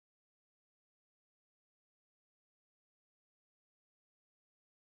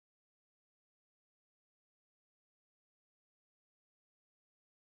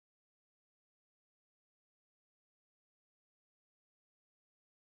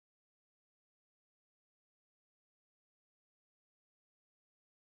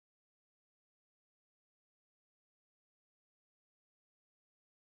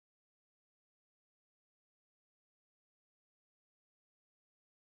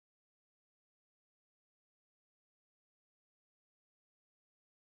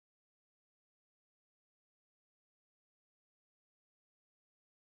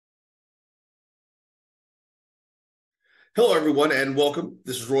Hello, everyone, and welcome.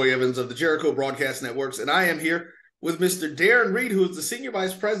 This is Roy Evans of the Jericho Broadcast Networks, and I am here with Mr. Darren Reed, who is the Senior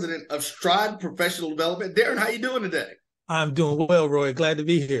Vice President of Stride Professional Development. Darren, how you doing today? I'm doing well, Roy. Glad to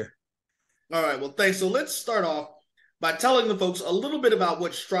be here. All right, well, thanks. So let's start off by telling the folks a little bit about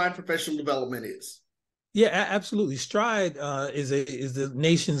what Stride Professional Development is. Yeah, absolutely. Stride is the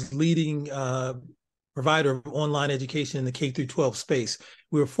nation's leading provider of online education in the K through 12 space.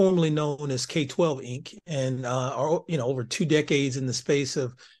 We were formerly known as K-12 Inc. and are over 2 decades in the space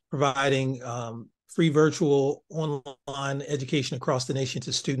of providing free virtual online education across the nation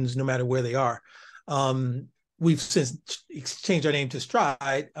to students, no matter where they are. We've since changed our name to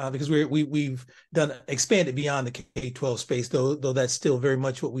Stride because we've done expanded beyond the K-12 space, though that's still very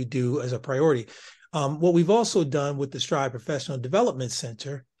much what we do as a priority. What we've also done with the Stride Professional Development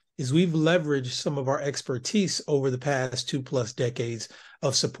Center is we've leveraged some of our expertise over the past 2+ decades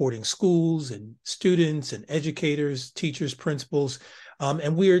of supporting schools and students and educators, teachers, principals,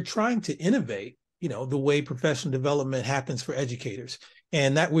 and we're trying to innovate, the way professional development happens for educators,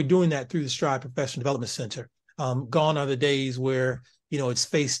 and that we're doing that through the Stride Professional Development Center. Gone are the days where it's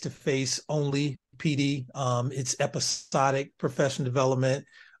face-to-face only PD. It's episodic professional development.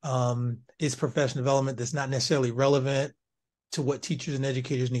 It's professional development that's not necessarily relevant to what teachers and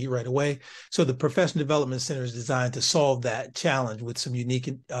educators need right away. So the Professional Development Center is designed to solve that challenge with some unique,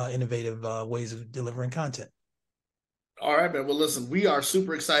 innovative ways of delivering content. All right, man. Well, listen, we are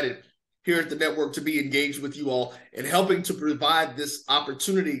super excited here at the network to be engaged with you all and helping to provide this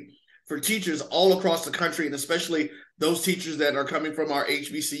opportunity for teachers all across the country, and especially those teachers that are coming from our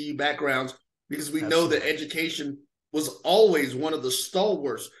HBCU backgrounds, because we know that education was always one of the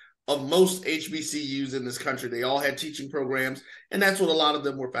stalwarts of most HBCUs in this country. They all had teaching programs, and that's what a lot of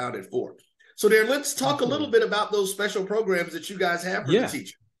them were founded for. So, Darren, let's talk a little bit about those special programs that you guys have for the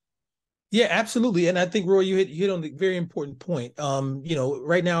teacher. Yeah, absolutely. And I think, Roy, you hit on the very important point.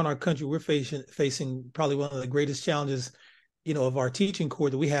 Right now in our country, we're facing probably one of the greatest challenges, of our teaching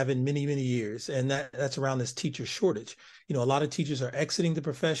corps that we have in many, many years. And that's around this teacher shortage. A lot of teachers are exiting the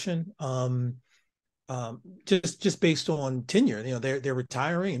profession. Just based on tenure, they're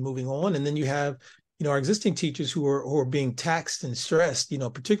retiring and moving on, and then you have, our existing teachers who are being taxed and stressed,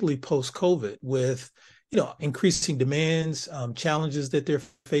 particularly post-COVID with, increasing demands, challenges that they're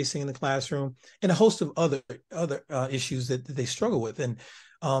facing in the classroom, and a host of other issues that they struggle with. And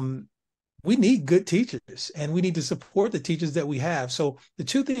we need good teachers, and we need to support the teachers that we have. So the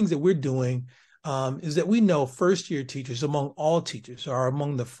two things that we're doing is that we know first-year teachers, among all teachers, are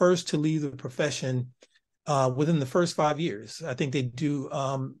among the first to leave the profession within the first 5 years. I think they do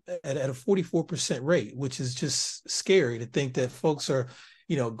at a 44% rate, which is just scary to think that folks are,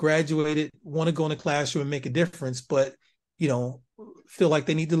 graduated, want to go in the classroom and make a difference, but, feel like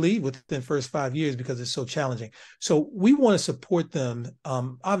they need to leave within the first 5 years because it's so challenging. So we want to support them.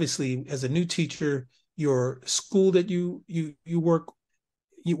 Obviously, as a new teacher, your school that you work,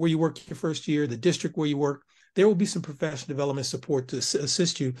 where you work your first year, the district where you work, there will be some professional development support to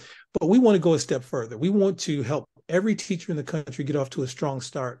assist you. But we want to go a step further. We want to help every teacher in the country get off to a strong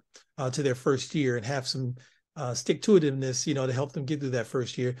start to their first year and have some stick-to-itiveness, to help them get through that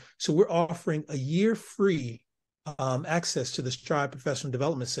first year. So we're offering a year free access to the Stride Professional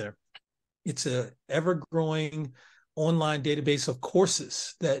Development Center. It's a ever-growing online database of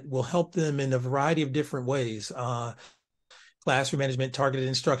courses that will help them in a variety of different ways. Classroom management, targeted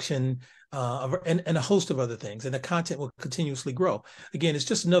instruction, and a host of other things. And the content will continuously grow. Again, it's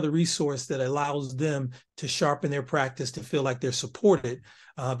just another resource that allows them to sharpen their practice, to feel like they're supported,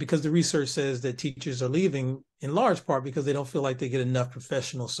 because the research says that teachers are leaving in large part because they don't feel like they get enough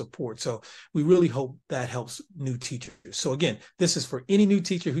professional support. So we really hope that helps new teachers. So again, this is for any new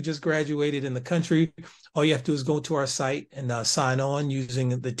teacher who just graduated in the country. All you have to do is go to our site and sign on using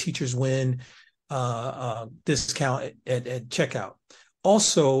the Teachers Win discount at checkout.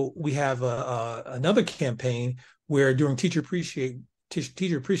 Also, we have another campaign where during Teacher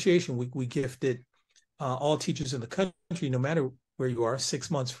Appreciation Week, we gifted all teachers in the country, no matter where you are,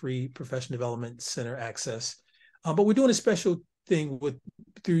 6 months free Professional Development Center access. But we're doing a special thing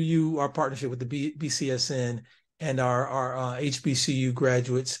through our partnership with the BCSN and our HBCU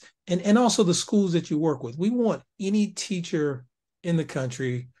graduates, and also the schools that you work with. We want any teacher in the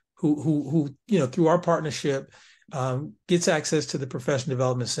country who through our partnership gets access to the Professional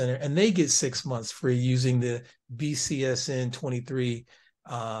Development Center, and they get 6 months free using the BCSN 23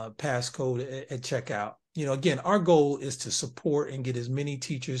 passcode at checkout. Again, our goal is to support and get as many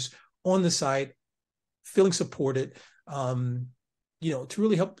teachers on the site feeling supported, to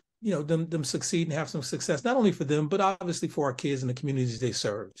really help them succeed and have some success, not only for them, but obviously for our kids and the communities they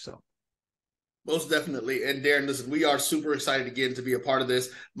serve. So Most definitely. And Darren, listen, we are super excited again to be a part of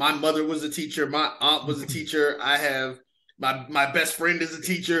this. My mother was a teacher. My aunt was a teacher. I have my best friend is a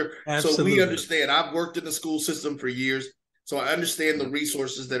teacher. So we Absolutely. understand. I've worked in the school system for years. So I understand the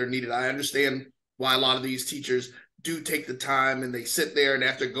resources that are needed. I understand why a lot of these teachers do take the time and they sit there, and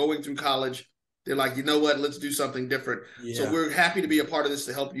after going through college, they're like, you know what, let's do something different. Yeah. So we're happy to be a part of this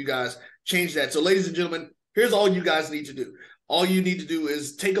to help you guys change that. So ladies and gentlemen, here's all you guys need to do. All you need to do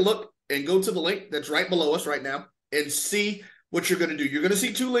is take a look and go to the link that's right below us right now and see what you're going to do. You're going to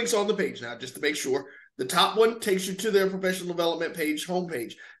see 2 links on the page now, just to make sure. The top one takes you to their professional development page,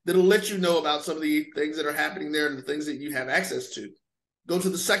 homepage, that'll let you know about some of the things that are happening there and the things that you have access to. Go to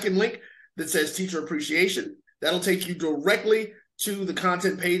the second link that says Teacher Appreciation. That'll take you directly to the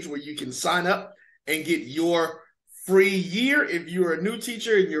content page where you can sign up and get your free year if you're a new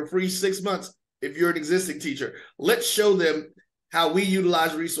teacher, and your free 6 months if you're an existing teacher. Let's show them how we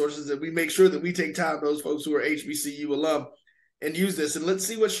utilize resources, and we make sure that we take time, those folks who are HBCU alum, and use this. And let's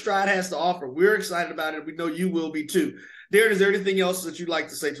see what Stride has to offer. We're excited about it. We know you will be too. Darren, is there anything else that you'd like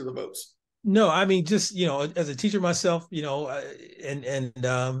to say to the folks? No, I mean, just, as a teacher myself, and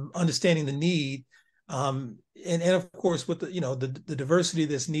understanding the need, and of course with the diversity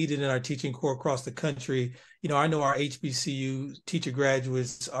that's needed in our teaching corps across the country, I know our HBCU teacher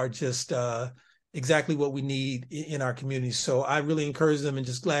graduates are just exactly what we need in our community. So I really encourage them, and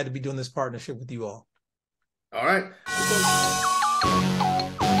just glad to be doing this partnership with you all. All right.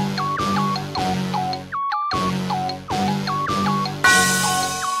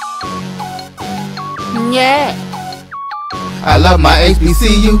 Yeah. I love my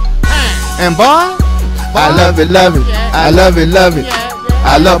HBCU. And boy, I love it, love it. I love it, love it.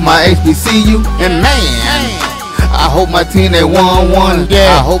 I love my HBCU. And man, I hope my team they won.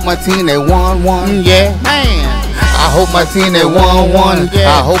 Yeah. I hope my team they won. Yeah. Man. I hope my team they won.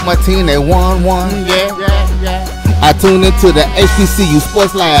 I hope my team they won. Yeah. I tune into the HBCU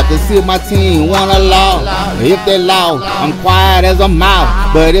Sports Lab to see if my team won or lost. If they lost, I'm quiet as a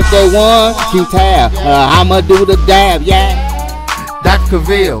mouse. But if they won, keep tab. I'ma do the dab, yeah. Dr.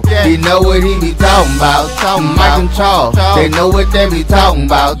 Cavil, he know what he be talking about. Mike and Charles, they know what they be talking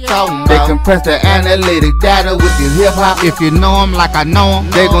about. They compress the analytic data with this hip hop. If you know them like I know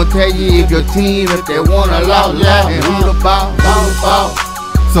them, they gon' tell you if your team, if they won or lost, and who the ball.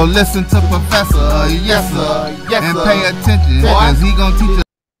 So listen to Professor, yes sir, and pay attention, cause he gon' teach us.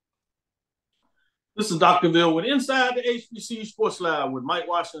 This is Dr. Cavil with Inside the HBCU Sports Lab with Mike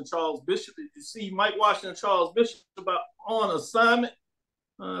Washington and Charles Bishop. Did you see Mike Washington and Charles Bishop on assignment,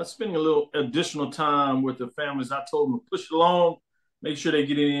 spending a little additional time with the families? I told them to push along, make sure they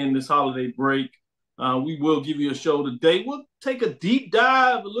get in this holiday break. We will give you a show today. We'll take a deep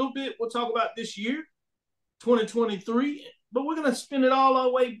dive a little bit. We'll talk about this year, 2023. But we're going to spin it all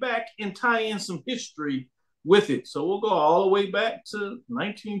our way back and tie in some history with it. So we'll go all the way back to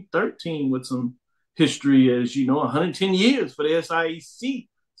 1913 with some history, as you know, 110 years for the SIAC,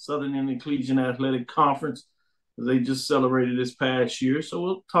 Southern Intercollegiate Athletic Conference. They just celebrated this past year. So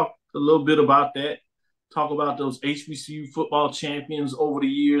we'll talk a little bit about that, talk about those HBCU football champions over the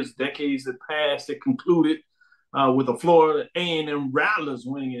years, decades that passed, that concluded with the Florida A&M Rattlers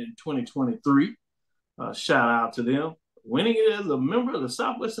winning it in 2023. Shout out to them. Winning it as a member of the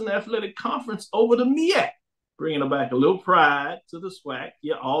Southwestern Athletic Conference over the MEAC, bringing back a little pride to the SWAC.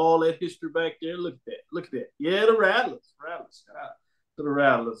 Yeah, all that history back there. Look at that. Yeah, the Rattlers. Shout out to the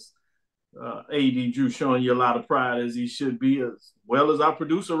Rattlers. AD Drew showing you a lot of pride, as he should be, as well as our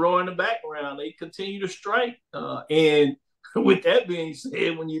producer Roy in the background. They continue to strike. And with that being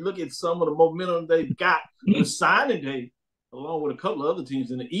said, when you look at some of the momentum they've got on signing day, along with a couple of other teams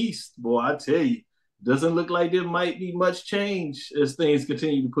in the East, boy, I tell you, doesn't look like there might be much change as things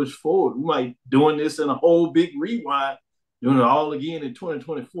continue to push forward. We might be doing this in a whole big rewind, doing it all again in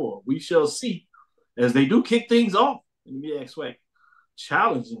 2024. We shall see, as they do kick things off in the MEAC SWAC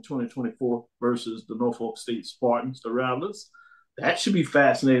Challenge in 2024 versus the Norfolk State Spartans, the Rattlers. That should be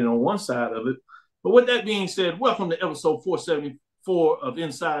fascinating on one side of it. But with that being said, welcome to episode 474 of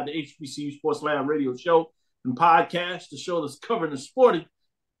Inside the HBCU Sports Lab radio show and podcast, the show that's covering the sporting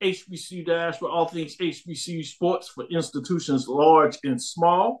HBCU dash for all things HBCU sports for institutions large and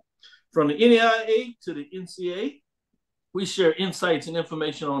small. From the NAIA to the NCAA, we share insights and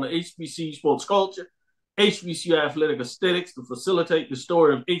information on the HBCU sports culture, HBCU athletic aesthetics to facilitate the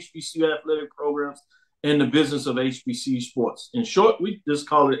story of HBCU athletic programs and the business of HBCU sports. In short, we just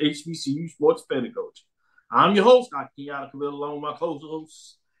call it HBCU sports pedagogy. I'm your host, Dr. Kenyatta, along with my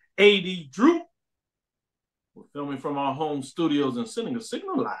co-host, AD Drew. We're filming from our home studios and sending a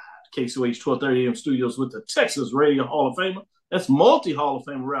signal live. KCOH 1230 AM studios with the Texas Radio Hall of Famer. That's multi-Hall of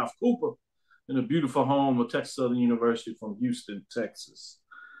Famer Ralph Cooper. in the beautiful home of Texas Southern University from Houston, Texas.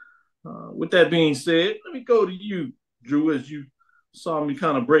 With that being said, let me go to you, Drew, as you saw me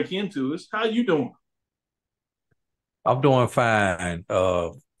kind of break into this. How you doing? I'm doing fine.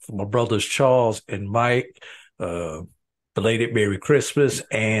 For my brothers Charles and Mike, belated Merry Christmas.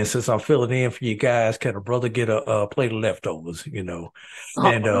 And since I'm filling in for you guys, can a brother get a plate of leftovers, you know?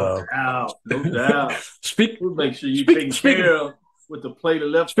 And no doubt. We'll make sure you take care of with the plate of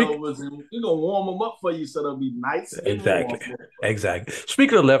leftovers, and we're gonna warm them up for you so they'll be nice. Exactly.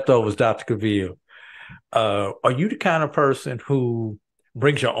 Speaking of leftovers, Dr. Cavil, are you the kind of person who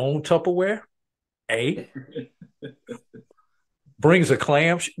brings your own Tupperware? A, brings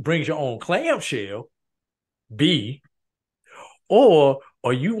your own clamshell. B, or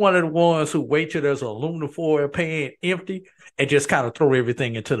are you one of the ones who wait till there's an aluminum foil pan empty and just kind of throw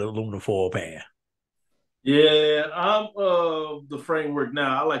everything into the aluminum foil pan? Yeah, I'm the framework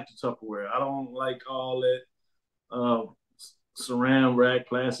now. I like the Tupperware. I don't like all that saran wrap,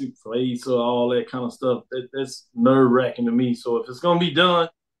 plastic plates, or all that kind of stuff. That's nerve-wracking to me. So if it's gonna be done,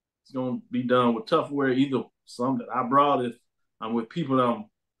 it's gonna be done with Tupperware. Either some that I brought if I'm with people that I'm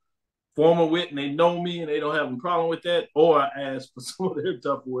former with and they know me and they don't have a problem with that, or I ask for some of their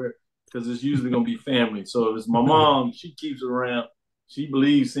Tupperware because it's usually gonna be family. So if it's my mom, she keeps it around. She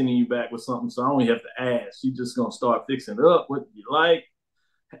believes sending you back with something, so I don't even have to ask. She's just gonna start fixing it up. What you like?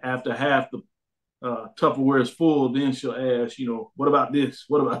 After half the Tupperware is full, then she'll ask, what about this?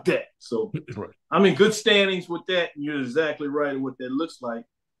 What about that? So right. I'm in good standings with that, and you're exactly right what that looks like,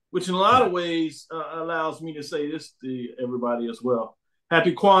 which in a lot of ways allows me to say this to everybody as well.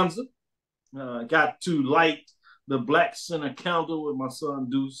 Happy Kwanzaa. Got to light the Black Center candle with my son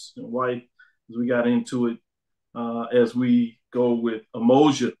Deuce and wife as we got into it, as we go with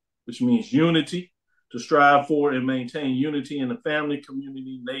Umoja, which means unity, to strive for and maintain unity in the family,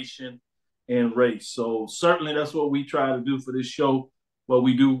 community, nation, and race. So certainly that's what we try to do for this show, what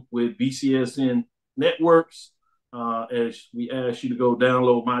we do with BCSN networks. As we ask you to go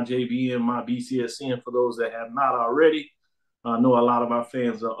download my JBN, my BCSN for those that have not already. I know a lot of our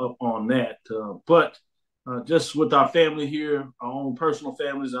fans are up on that. But just with our family here, our own personal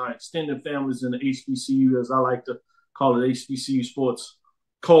families, our extended families in the HBCU, as I like to call it, HBCU sports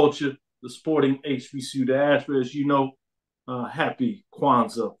culture, the sporting HBCU diaspora, as you know. Happy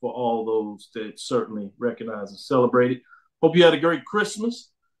Kwanzaa for all those that certainly recognize and celebrate it. Hope you had a great Christmas.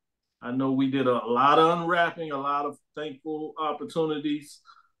 I know we did a lot of unwrapping, a lot of thankful opportunities.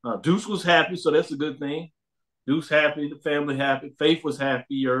 Deuce was happy, so that's a good thing. Deuce happy, the family happy. Faith was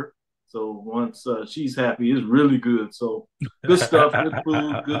happier. So once she's happy, it's really good. So good stuff, good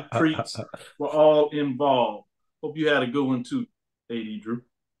food, good treats for all involved. Hope you had a good one too, AD Drew.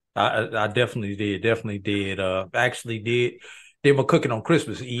 I definitely did. Actually did my cooking on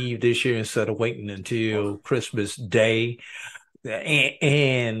Christmas Eve this year instead of waiting until Christmas Day.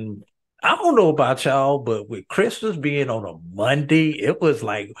 And I don't know about y'all, but with Christmas being on a Monday, it was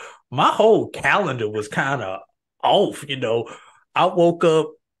like my whole calendar was kind of off. I woke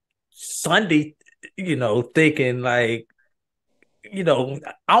up Sunday, thinking like, I don't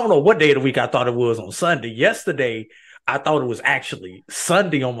know what day of the week I thought it was on Sunday. Yesterday, I thought it was actually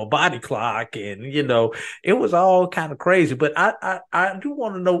Sunday on my body clock, and it was all kind of crazy. But I do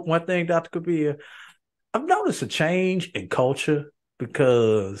want to know one thing, Dr. Kabir. I've noticed a change in culture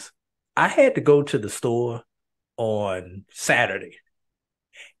because I had to go to the store on Saturday,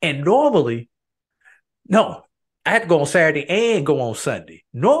 and normally, no, I had to go on Saturday and go on Sunday.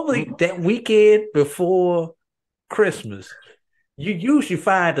 Normally, that weekend before Christmas, you usually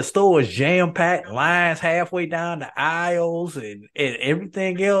find the stores jam-packed, lines halfway down the aisles and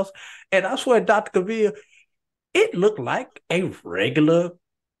everything else. And I swear, Dr. Cavil, it looked like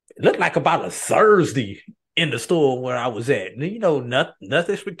about a Thursday in the store where I was at.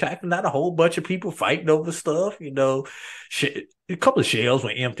 Nothing spectacular, not a whole bunch of people fighting over stuff, a couple of shelves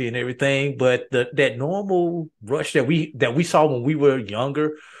were empty and everything, but that normal rush that we saw when we were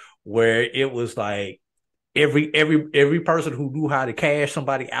younger, where it was like, every person who knew how to cash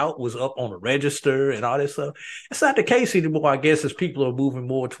somebody out was up on the register and all that stuff. It's not the case anymore, I guess, as people are moving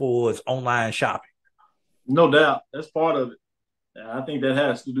more towards online shopping. No doubt. That's part of it. I think that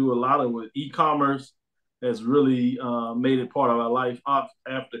has to do a lot with e-commerce has really made it part of our life.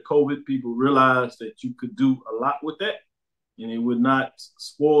 After COVID, people realized that you could do a lot with that, and it would not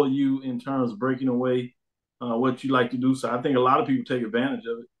spoil you in terms of breaking away what you like to do. So I think a lot of people take advantage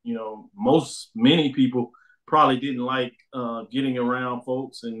of it. Many people probably didn't like getting around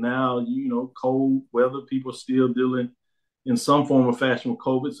folks, and now cold weather, people still dealing in some form of fashion with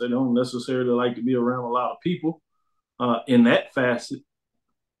COVID, so they don't necessarily like to be around a lot of people in that facet.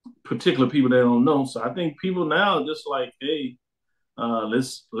 particular people that don't know. So I think people now are just like, hey,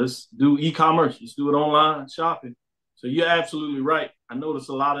 let's do e-commerce. Let's do it online shopping. So you're absolutely right. I notice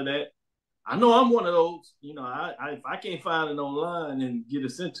a lot of that. I know I'm one of those. You know, if I can't find it online and get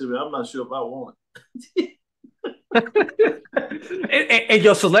it sent to me, I'm not sure if I want it. and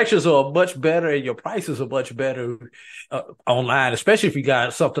your selections are much better and your prices are much better online, especially if you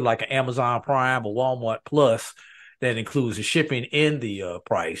got something like an Amazon Prime or Walmart Plus that includes the shipping in the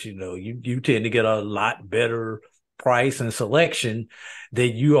price. You know, you tend to get a lot better price and selection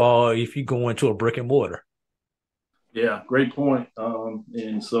than you are if you go into a brick and mortar. Yeah, great point.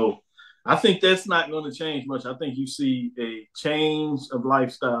 And so I think that's not going to change much. I think you see a change of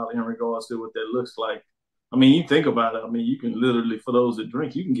lifestyle in regards to what that looks like. I mean, you think about it. I mean, you can literally, for those that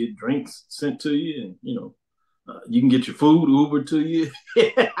drink, you can get drinks sent to you, and you can get your food Uber to you.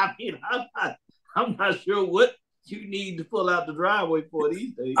 I mean, I'm not sure what you need to pull out the driveway for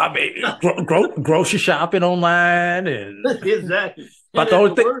these days. I mean, grocery shopping online and exactly. But the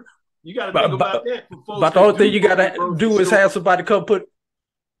only thing you got to think about that. But the only thing you got to do is have somebody come put.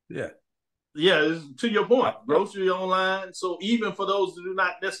 Yeah. Yeah, to your point, grocery online. So even for those that do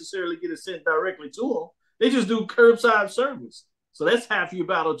not necessarily get it sent directly to them, they just do curbside service. So that's half your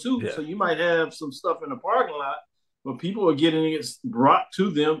battle too. Yeah. So you might have some stuff in the parking lot, but people are getting it brought to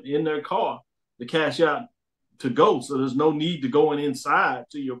them in their car, the cash out to go. So there's no need to go inside,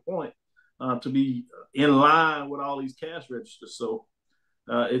 to your point, to be in line with all these cash registers. So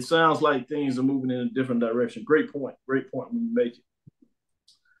it sounds like things are moving in a different direction. Great point. Great point when you make it.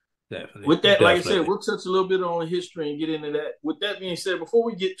 Definitely. With that, like I said, we'll touch a little bit on history and get into that. With that being said, before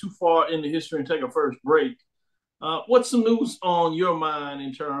we get too far into history and take a first break, what's some news on your mind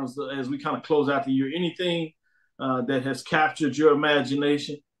in terms of, as we kind of close out the year? Anything that has captured your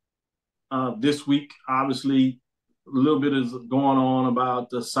imagination this week? Obviously, a little bit is going on about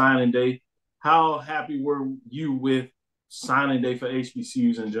the signing day. How happy were you with signing day for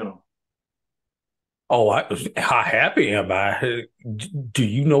HBCUs in general? Oh, how happy am I? Do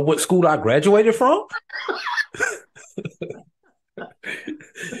you know what school I graduated from?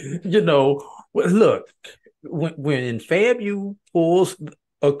 Look, when FAMU pulls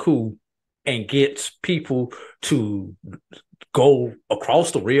a coup and gets people to go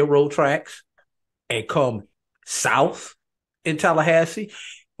across the railroad tracks and come south in Tallahassee,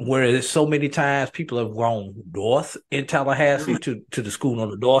 whereas so many times people have gone north in Tallahassee to the school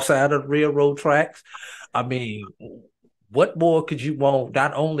on the north side of the railroad tracks. I mean, what more could you want,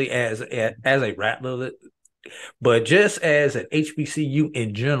 not only as a Rattler, but just as an HBCU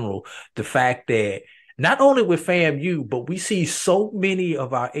in general, the fact that not only with FAMU, but we see so many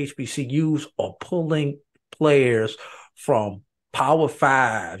of our HBCUs are pulling players from Power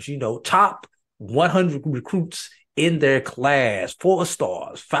Fives, top 100 recruits in their class, 4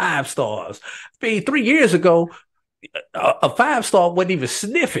 stars, 5 stars. I mean, 3 years ago, a 5-star wasn't even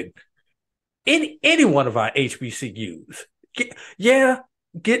sniffing any one of our HBCUs. Get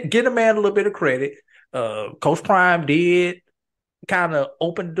a man a little bit of credit. Coach Prime did kind of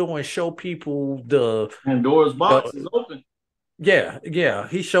open the door and show people the Pandora's box is open. Yeah.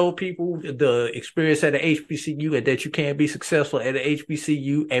 He showed people the experience at an HBCU and that you can be successful at an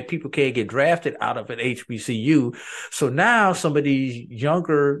HBCU and people can get drafted out of an HBCU. So now some of these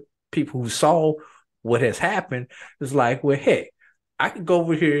younger people who saw what has happened is like, well, hey, I can go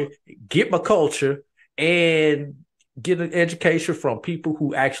over here, get my culture, and get an education from people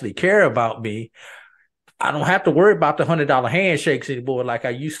who actually care about me. I don't have to worry about the $100 handshakes anymore like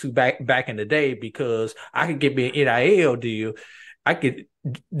I used to back in the day, because I could get me an NIL deal. I could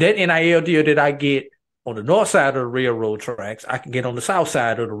that NIL deal that I get on the north side of the railroad tracks, I can get on the south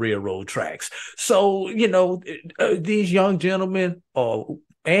side of the railroad tracks. So, these young gentlemen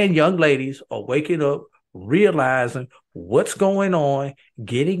and young ladies are waking up, realizing what's going on,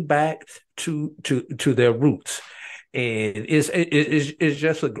 getting back to their roots. And it's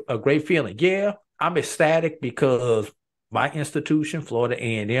just a great feeling. Yeah, I'm ecstatic because my institution, Florida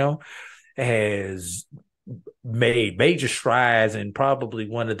A&M, has made major strides and probably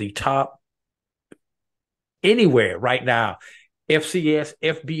one of the top anywhere right now, FCS,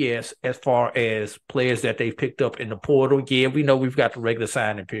 FBS, as far as players that they've picked up in the portal. Yeah, we know we've got the regular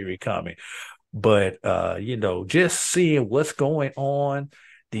signing period coming, but just seeing what's going on,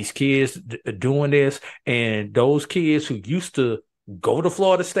 these kids doing this, and those kids who used to go to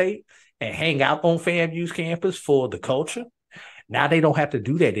Florida State and hang out on FAMU's campus for the culture, now they don't have to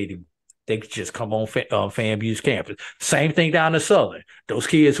do that anymore. They just come on FAMU's campus. Same thing down in Southern. Those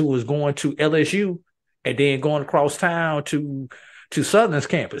kids who was going to LSU and then going across town to Southern's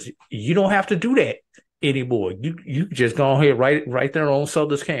campus, you don't have to do that anymore. You just go ahead right there on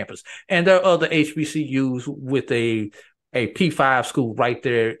Southern's campus. And there are other HBCUs with a P5 school right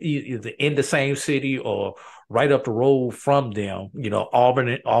there, either in the same city or right up the road from them.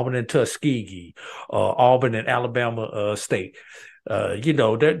 Auburn and Tuskegee, Auburn and Alabama State.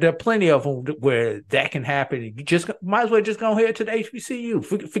 There are plenty of them where that can happen. You just might as well just go ahead to the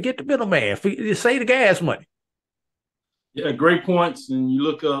HBCU. Forget the middleman. Save the gas money. Yeah, great points. And you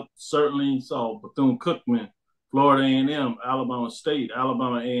look up, certainly saw Bethune-Cookman, Florida A&M, Alabama State,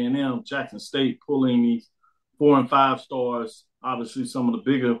 Alabama A&M, Jackson State pulling these 4 and 5 stars. Obviously, some of the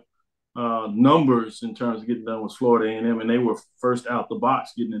bigger numbers in terms of getting done with Florida A&M, and they were first out the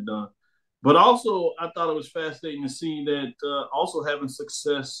box getting it done. But also, I thought it was fascinating to see that also having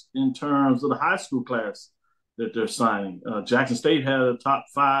success in terms of the high school class that they're signing. Jackson State had a top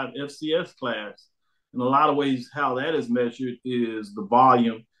 5 FCS class. In a lot of ways, how that is measured is the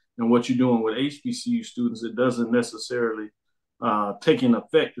volume and what you're doing with HBCU students. It doesn't necessarily take in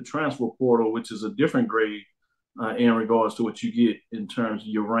effect the transfer portal, which is a different grade in regards to what you get in terms of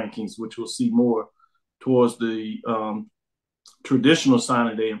your rankings, which we'll see more towards the traditional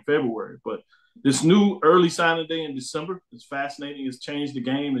signing day in February. But this new early signing day in December is fascinating. It's changed the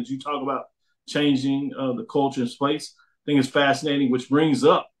game. As you talk about changing the culture and space, I think it's fascinating, which brings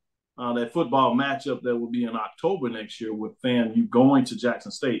up that football matchup that will be in October next year with FAMU going to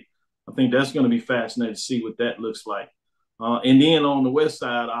Jackson State. I think that's going to be fascinating to see what that looks like. And then on the west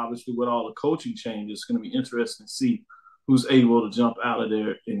side, obviously, with all the coaching changes, it's going to be interesting to see who's able to jump out of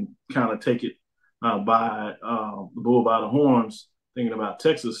there and kind of take it by the bull by the horns, thinking about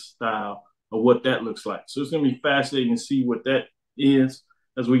Texas style of what that looks like. So it's going to be fascinating to see what that is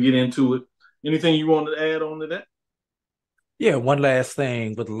as we get into it. Anything you wanted to add on to that? Yeah, one last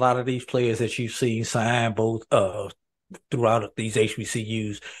thing with a lot of these players that you've seen sign both throughout these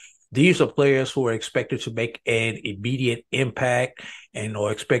HBCUs, these are players who are expected to make an immediate impact and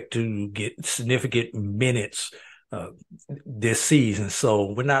are expected to get significant minutes this season.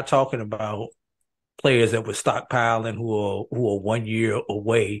 So we're not talking about players that were stockpiling who are 1 year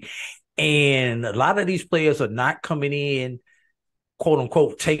away. And a lot of these players are not coming in, quote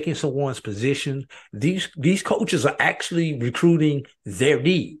unquote, taking someone's position. These coaches are actually recruiting their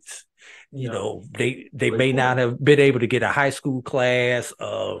needs. They may not have been able to get a high school class.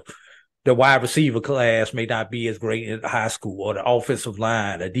 The wide receiver class may not be as great in high school, or the offensive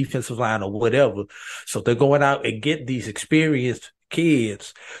line, a defensive line, or whatever. So they're going out and get these experienced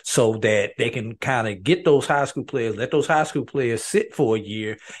kids so that they can kind of get those high school players, let those high school players sit for a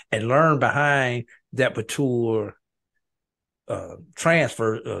year and learn behind that mature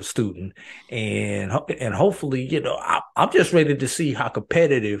transfer student. And hopefully, I'm just ready to see how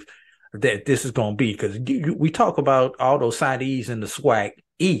competitive that this is going to be, because we talk about all those signees in the SWAC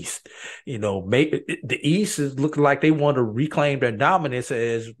East. Maybe the East is looking like they want to reclaim their dominance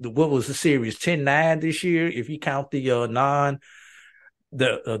as what was the series 10-9 this year, if you count the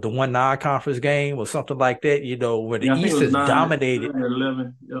one non-conference game or something like that. Where the East is dominated.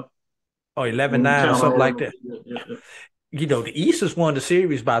 11, yep. Or 11-9 or something like that. Yeah. The East has won the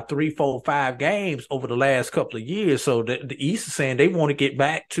series by 3, 4, 5 games over the last couple of years. So the East is saying they want to get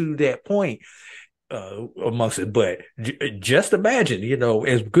back to that point amongst it. But just imagine,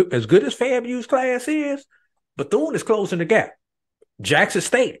 as good as FAMU's class is, Bethune is closing the gap. Jackson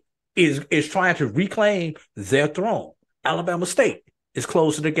State is trying to reclaim their throne. Alabama State is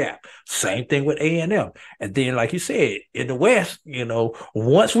closing the gap. Same thing with A&M. And then, like you said, in the West,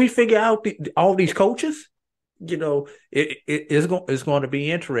 once we figure out all these coaches, it's going to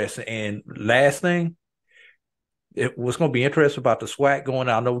be interesting. And last thing, what's going to be interesting about the SWAC going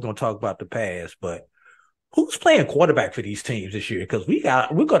out, I know we're going to talk about the past, but who's playing quarterback for these teams this year? Because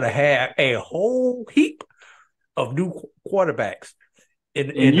we're going to have a whole heap of new quarterbacks.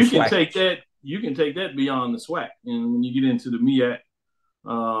 And you can take that beyond the SWAC. And when you get into the MEAC,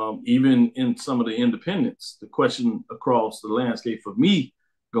 even in some of the independents, the question across the landscape for me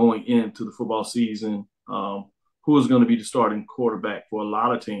going into the football season, who is going to be the starting quarterback for a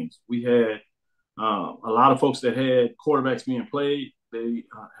lot of teams. We had a lot of folks that had quarterbacks being played. They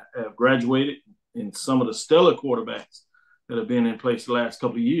have graduated, and some of the stellar quarterbacks that have been in place the last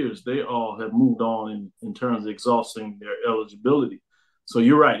couple of years, they all have moved on in terms of exhausting their eligibility. So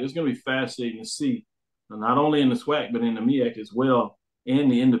you're right. It's going to be fascinating to see, not only in the SWAC, but in the MEAC as well,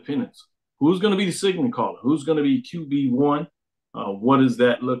 and the independents. Who's going to be the signal caller? Who's going to be QB1? What does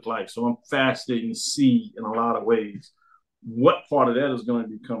that look like? So I'm fascinated to see in a lot of ways what part of that is going to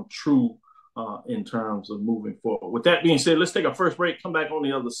become true in terms of moving forward. With that being said, let's take our first break, come back on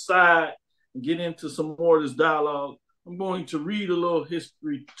the other side, and get into some more of this dialogue. I'm going to read a little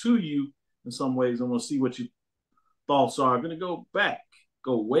history to you in some ways. I want to see what your thoughts are. I'm going to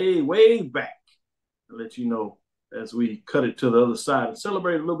go way, way back, and let you know as we cut it to the other side and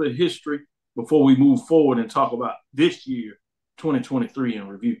celebrate a little bit of history before we move forward and talk about this year, 2023 in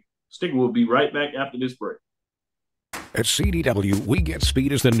review. Stick, we'll be right back after this break. At CDW, we get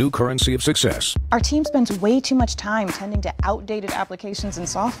speed as the new currency of success. Our team spends way too much time tending to outdated applications and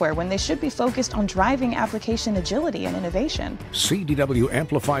software when they should be focused on driving application agility and innovation. CDW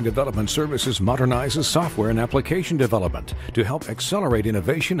Amplify Development Services modernizes software and application development to help accelerate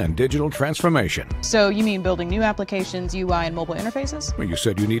innovation and digital transformation. So you mean building new applications, UI, and mobile interfaces? Well, you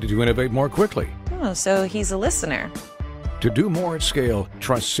said you needed to innovate more quickly. Oh, so he's a listener. To do more at scale,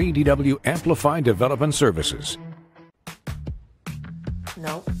 trust CDW Amplify Development Services.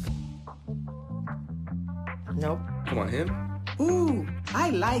 Nope. Nope. Come on, him? Ooh,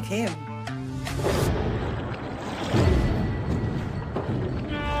 I like him.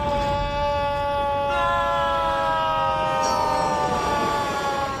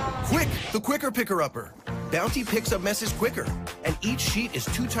 Quick, the quicker picker-upper. Bounty picks up messes quicker, and each sheet is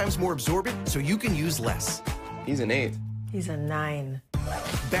 2 times more absorbent, so you can use less. He's an 8. He's a 9.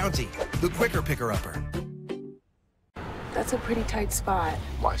 Bounty, the quicker picker-upper. That's a pretty tight spot.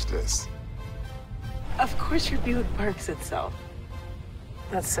 Watch this. Of course your Buick parks itself.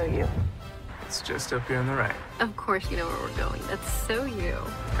 That's so you. It's just up here on the right. Of course you know where we're going. That's so you.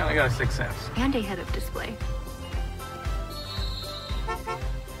 Kinda got a sixth sense. And a head-up display.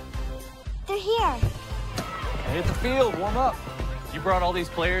 They're here. Hit the field, warm up. You brought all these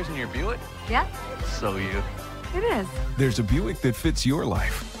players in your Buick? Yeah. So you. It is. There's a Buick that fits your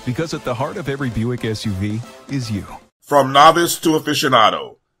life, because at the heart of every Buick SUV is you. From novice to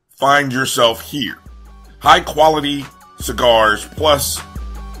aficionado, find yourself here. High quality cigars plus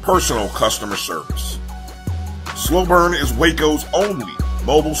personal customer service. Slow Burn is Waco's only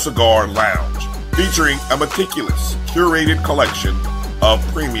mobile cigar lounge, featuring a meticulous, curated collection of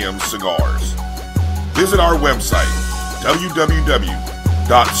premium cigars. Visit our website,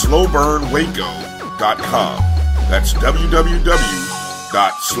 www.slowburnwaco.com. That's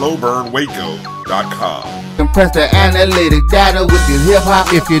www.slowburnwaco.com. Compress the analytic data with your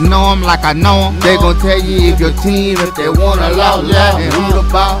hip-hop. If you know them like I know them, they gon' tell you if your team, if they want to loud, and who the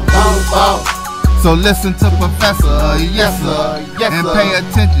ball. So listen to Professor, yes sir, and pay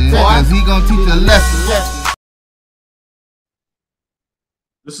attention, cause he gon' teach a lesson.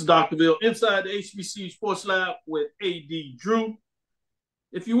 This is Dr. Bill inside the HBCU Sports Lab with AD Drew.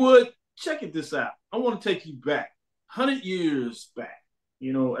 If you would, check this out. I want to take you back, 100 years back.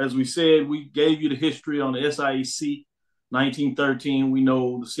 You know, as we said, we gave you the history on the SIAC, 1913. We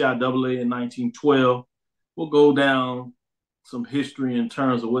know the CIAA in 1912. We'll go down some history in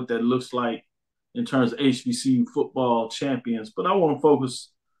terms of what that looks like in terms of HBCU football champions. But I want to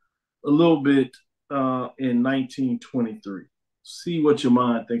focus a little bit in 1923. See what your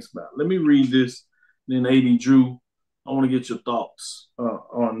mind thinks about. Let me read this. Then AD Drew, I want to get your thoughts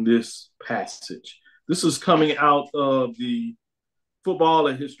on this passage. This is coming out of the Football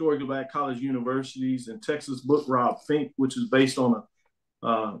at Historically Black College Universities in Texas book, Rob Fink, which is based on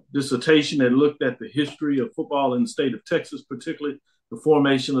a dissertation that looked at the history of football in the state of Texas, particularly the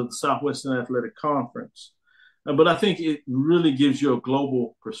formation of the Southwestern Athletic Conference. But I think it really gives you a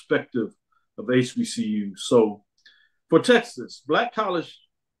global perspective of HBCU. So for Texas, black colleges,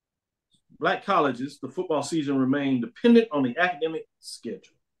 the football season remained dependent on the academic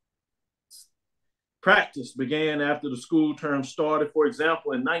schedule. Practice began after the school term started. For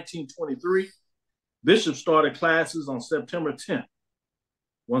example, in 1923, Bishop started classes on September 10th.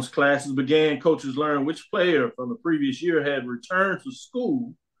 Once classes began, coaches learned which player from the previous year had returned to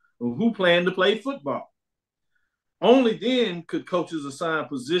school and who planned to play football. Only then could coaches assign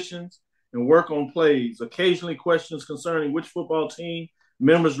positions and work on plays. Occasionally, questions concerning which football team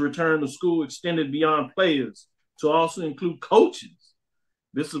members returned to school extended beyond players to also include coaches.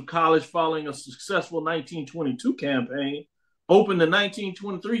 Bishop College, following a successful 1922 campaign, opened the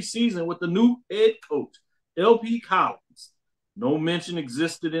 1923 season with the new head coach, L.P. Collins. No mention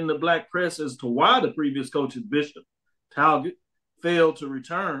existed in the black press as to why the previous coach at Bishop, Talgett, failed to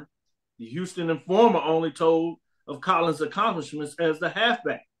return. The Houston Informer only told of Collins' accomplishments as the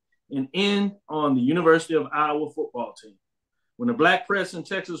halfback and end on the University of Iowa football team. When the black press in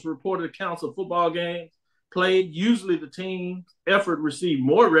Texas reported accounts of football games played, usually the team's effort received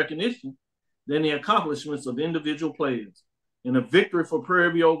more recognition than the accomplishments of individual players. In a victory for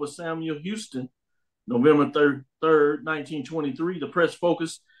Prairie View over Samuel Houston, November 3rd, 1923, the press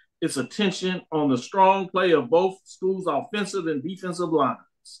focused its attention on the strong play of both schools' offensive and defensive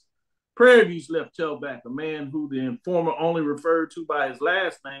lines. Prairie View's left tailback, a man who the informer only referred to by his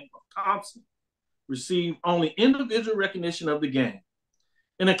last name of Thompson, received only individual recognition of the game.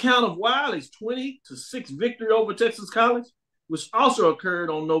 An account of Wiley's 20-6 victory over Texas College, which also occurred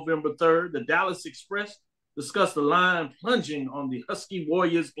on November 3rd, the Dallas Express discussed the line plunging on the Husky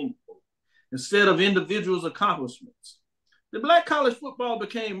Warriors instead of individuals' accomplishments. The black college football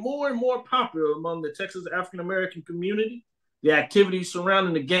became more and more popular among the Texas African-American community. The activities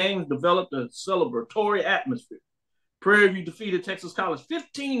surrounding the games developed a celebratory atmosphere. Prairie View defeated Texas College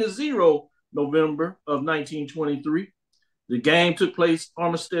 15-0 November of 1923. The game took place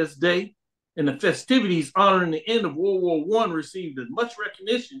Armistice Day, and the festivities honoring the end of World War I received as much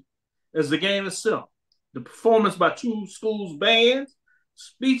recognition as the game itself. The performance by two schools' bands,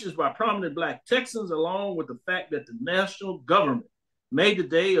 speeches by prominent black Texans, along with the fact that the national government made the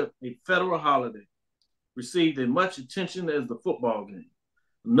day a federal holiday, received as much attention as the football game.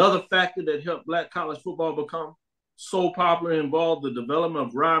 Another factor that helped black college football become so popular involved the development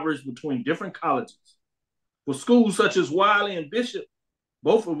of rivalries between different colleges. For schools such as Wiley and Bishop,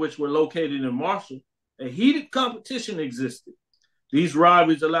 both of which were located in Marshall, a heated competition existed. These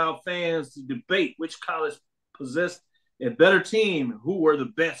rivalries allowed fans to debate which college possessed a better team and who were the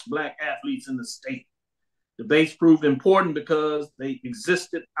best black athletes in the state. Debates proved important because they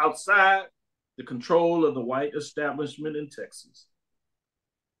existed outside the control of the white establishment in Texas.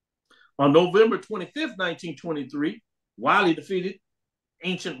 On November 25th, 1923, Wiley defeated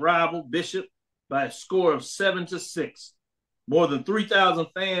ancient rival Bishop by a score of 7-6. More than 3,000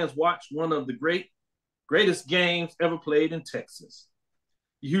 fans watched one of the greatest games ever played in Texas.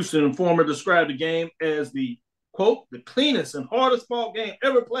 The Houston Informer described the game as the, quote, the cleanest and hardest fought game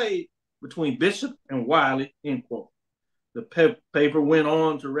ever played between Bishop and Wiley, end quote. The paper went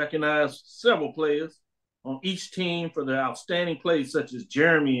on to recognize several players on each team for their outstanding plays, such as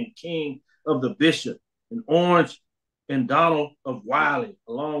Jeremy and King of the Bishop and Orange and Donald of Wiley.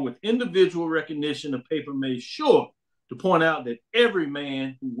 Along with individual recognition, the paper made sure to point out that every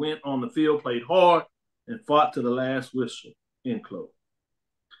man who went on the field played hard and fought to the last whistle, end quote.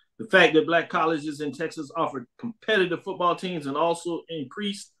 The fact that black colleges in Texas offered competitive football teams and also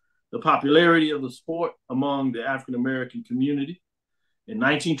increased the popularity of the sport among the African-American community. In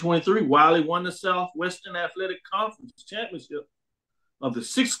 1923, Wiley won the Southwestern Athletic Conference championship. Of the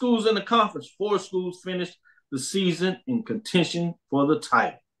 6 schools in the conference, 4 schools finished the season in contention for the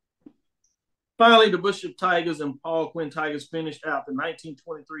title. Finally, the Bishop Tigers and Paul Quinn Tigers finished out the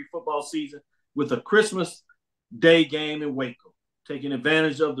 1923 football season with a Christmas Day game in Waco. Taking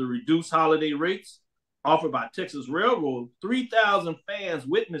advantage of the reduced holiday rates offered by Texas Railroad, 3,000 fans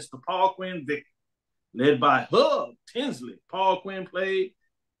witnessed the Paul Quinn victory. Led by Hub Tinsley, Paul Quinn played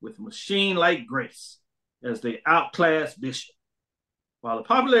with machine-like grace as they outclassed Bishop. While the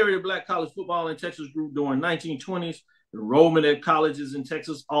popularity of black college football in Texas grew during the 1920s, enrollment at colleges in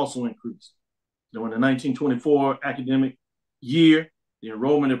Texas also increased. During the 1924 academic year, the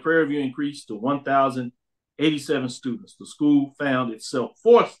enrollment at Prairie View increased to 1,087 students. The school found itself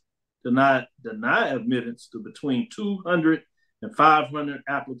forced to deny admittance to between 200 and 500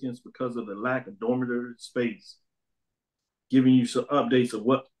 applicants because of the lack of dormitory space. Giving you some updates of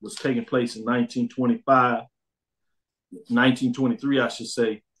what was taking place in 1923, I should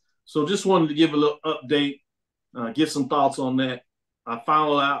say. So just wanted to give a little update, give some thoughts on that. I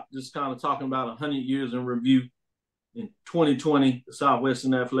found out just kind of talking about 100 years in review. In 2020, the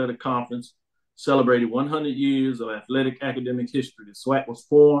Southwestern Athletic Conference celebrated 100 years of athletic academic history. The SWAC was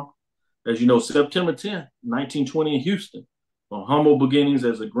formed, as you know, September 10, 1920 in Houston, from humble beginnings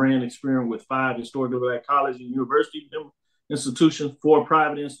as a grand experiment with 5 historically black college and university institutions, 4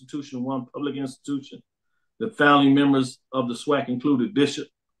 private institutions, 1 public institution. The founding members of the SWAC included Bishop,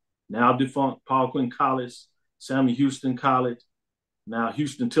 now defunct Paul Quinn College, Samuel Houston College, now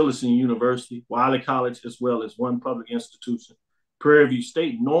Houston-Tillotson University, Wiley College, as well as 1 public institution, Prairie View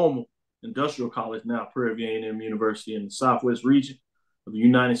State Normal Industrial College, now Prairie View A&M University in the Southwest region of the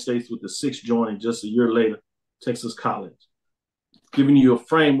United States, with the 6th joining just a year later, Texas College. Giving you a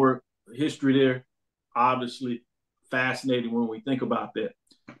framework, history there, obviously fascinating when we think about that.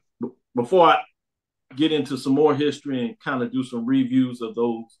 Before I get into some more history and kind of do some reviews of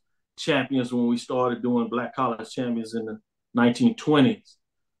those champions when we started doing black college champions in the 1920s.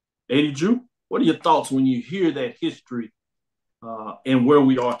 Eddie Drew, what are your thoughts when you hear that history and where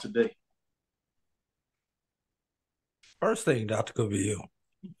we are today? First thing, Dr. Cavil,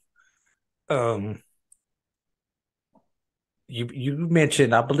 you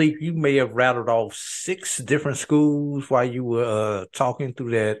mentioned, I believe you may have rattled off 6 different schools while you were talking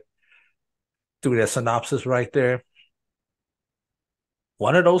through that synopsis right there.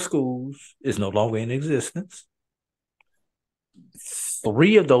 One of those schools is no longer in existence.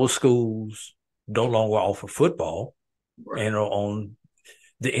 3 of those schools no longer offer football and are on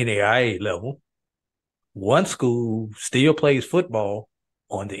the NAIA level. 1 school still plays football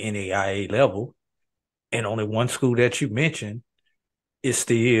on the NAIA level, and only 1 school that you mentioned is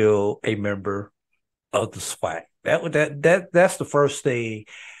still a member of the SWAC. That's the first thing,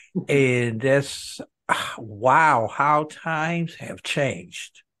 and that's wow, how times have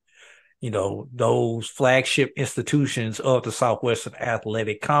changed. Those flagship institutions of the Southwestern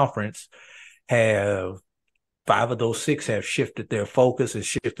Athletic Conference have 5 of those 6 have shifted their focus and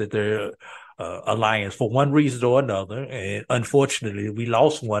shifted their alliance for one reason or another. And unfortunately, we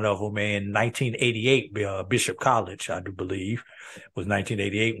lost one of them in 1988, Bishop College, I do believe, was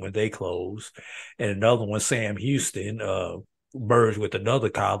 1988 when they closed. And another one, Sam Houston, merged with another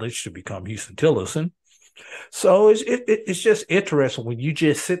college to become Houston-Tillerson. So it's just interesting when you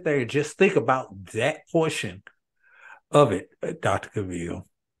just sit there and just think about that portion of it, Dr. Cavil.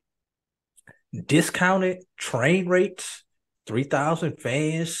 Discounted train rates. 3,000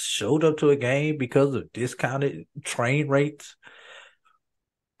 fans showed up to a game because of discounted train rates.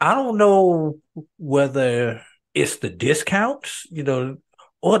 I don't know whether it's the discounts,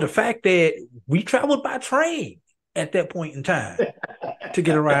 or the fact that we traveled by train at that point in time to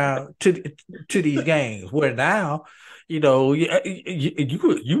get around to these games. Where now, you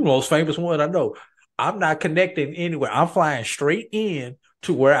most famous one I know. I'm not connecting anywhere. I'm flying straight in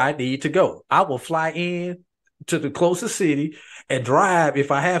to where I need to go. I will fly in to the closest city and drive if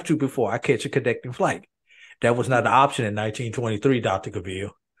I have to before I catch a connecting flight. That was not an option in 1923, Dr. Cavil.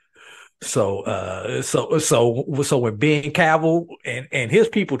 So when Ben Cavil and his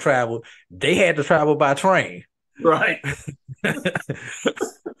people traveled, they had to travel by train. Right.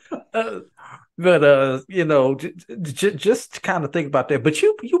 But just to kind of think about that. But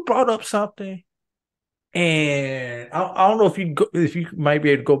you brought up something, and I don't know if you might be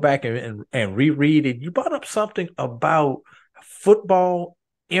able to go back and reread it. You brought up something about football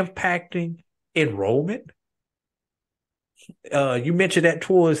impacting enrollment. You mentioned that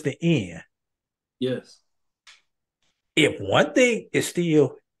towards the end. Yes. If one thing is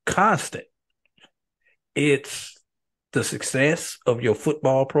still constant, it's the success of your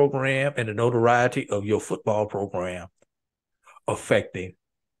football program and the notoriety of your football program affecting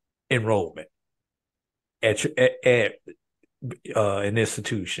enrollment at an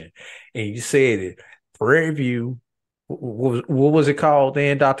institution. And you said it, Prairie View. What was it called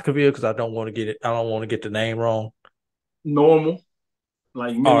then, Dr. Cavil? Because I don't want to get it. I don't want to get the name wrong. Normal,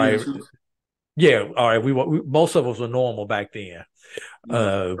 like all right. Yeah, all right. We most of us were normal back then.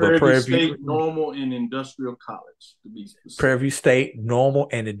 But Prairie State, Normal, and Industrial College, to be specific. Prairie View State, Normal,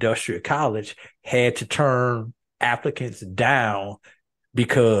 and Industrial College had to turn applicants down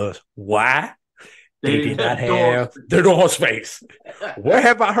because why? They did not have the door space. Where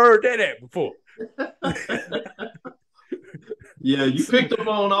have I heard that at before? Yeah, you picked up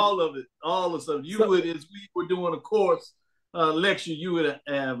on all of it, all the stuff. You would, as we were doing a course lecture, you would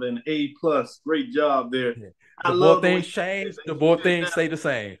have an A+. Great job there. The more things change, the more things stay the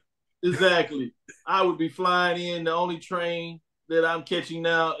same. Exactly. I would be flying in. The only train that I'm catching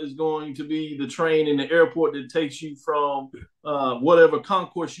now is going to be the train in the airport that takes you from whatever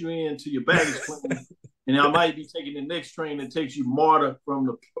concourse you're in to your baggage claim. And I might be taking the next train that takes you MARTA from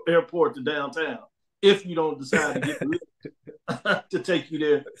the airport to downtown, if you don't decide to get the lift to take you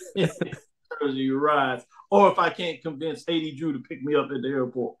there in terms of your rides. Or if I can't convince 80 Drew to pick me up at the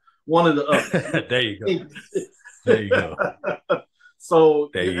airport. One of the others. There you go. There you go. So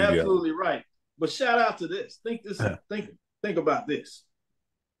you're absolutely right. But shout out to this. Think about this.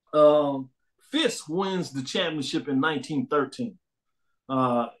 Fisk wins the championship in 1913.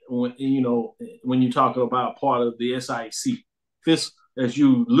 When you talk about part of the SIAC, Fisk, as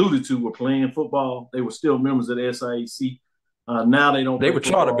you alluded to, were playing football. They were still members of the SIAC. Now they don't. They were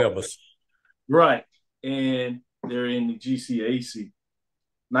charter members, right? And they're in the GCAC.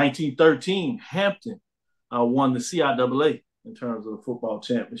 1913, Hampton won the CIAA in terms of the football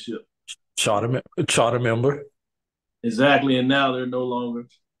championship. Charter member. Exactly, and now they're no longer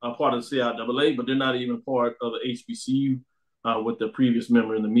a part of the CIAA, but they're not even part of the HBCU with the previous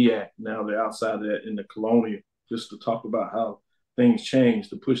member in the MEAC. Now they're outside of that in the Colonial, just to talk about how things change,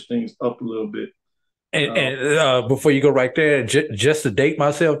 to push things up a little bit. And before you go right there, just to date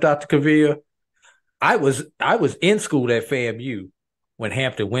myself, Dr. Cavil, I was in school at FAMU when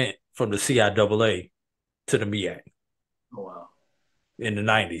Hampton went from the CIAA to the MEAC. Oh, wow. In the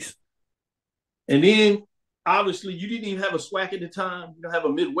 90s. And then, obviously, you didn't even have a SWAC at the time. You don't have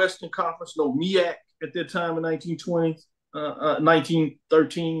a Midwestern Conference, no MEAC at that time in 1920s.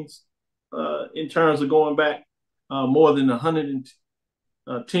 1913s in terms of going back more than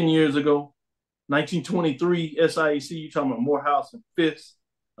 110 years ago. 1923 SIAC, you're talking about Morehouse and Fisk,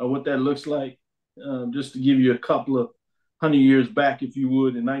 what that looks like. Just to give you a couple of 100 years back, if you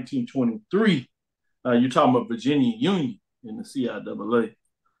would, in 1923, you're talking about Virginia Union in the CIAA,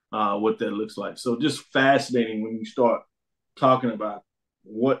 what that looks like. So just fascinating when you start talking about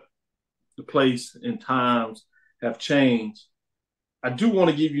what the place and times have changed. I do want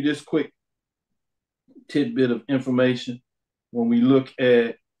to give you this quick tidbit of information. When we look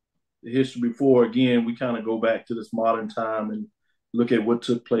at the history before, again, we kind of go back to this modern time and look at what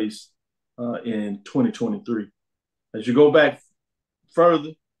took place in 2023. As you go back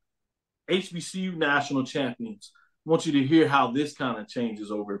further, HBCU national champions. I want you to hear how this kind of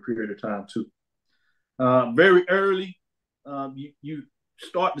changes over a period of time too. Very early, you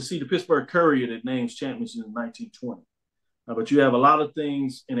start to see the Pittsburgh Courier that names champions in 1920. But you have a lot of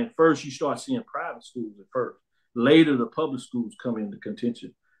things, and at first you start seeing private schools at first. Later, the public schools come into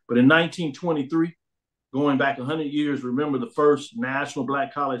contention. But in 1923, going back 100 years, remember the first national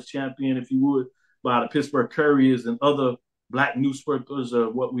black college champion, if you would, by the Pittsburgh Couriers and other black newspapers, or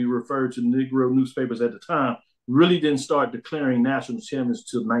what we referred to Negro newspapers at the time, really didn't start declaring national champions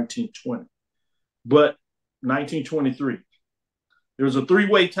until 1920. But 1923, there was a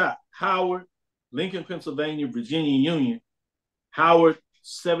three-way tie. Howard, Lincoln, Pennsylvania, Virginia Union. Howard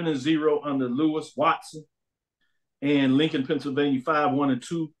 7-0 under Lewis Watson, and Lincoln, Pennsylvania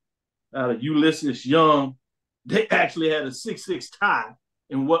 5-1-2 out of Ulysses Young. They actually had a 6-6 tie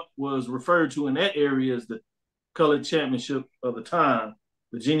in what was referred to in that area as the colored championship of the time.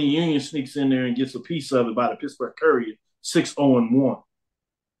 Virginia Union sneaks in there and gets a piece of it by the Pittsburgh Courier, 6-0-1.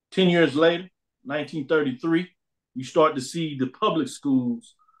 10 years later, 1933, you start to see the public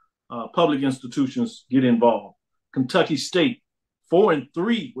schools, public institutions get involved. Kentucky State,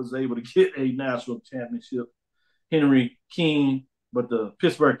 4-3, was able to get a national championship. Henry King, but the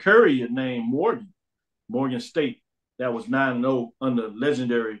Pittsburgh Courier named Morgan State, that was 9-0 under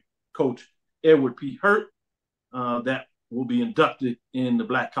legendary coach Edward P. Hurt. That will be inducted in the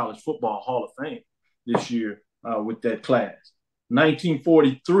Black College Football Hall of Fame this year with that class.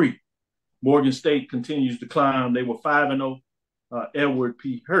 1943, Morgan State continues to climb. They were 5-0, Edward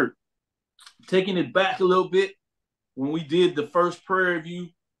P. Hurt. Taking it back a little bit, when we did the first Prairie View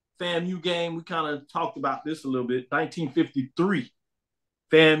FAMU game, we kind of talked about this a little bit. 1953,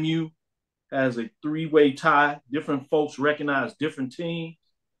 FAMU has a three-way tie. Different folks recognize different teams.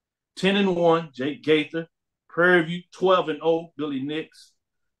 10-1, Jake Gaither. Prairie View, 12-0, Billy Nix.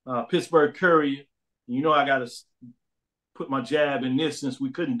 Pittsburgh Courier. You know I got to put my jab in this since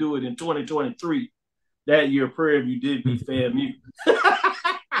we couldn't do it in 2023. That year, Prairie View did beat FAMU.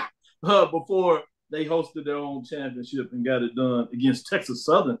 Before they hosted their own championship and got it done against Texas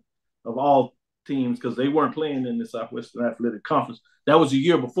Southern, of all teams, because they weren't playing in the Southwestern Athletic Conference. That was a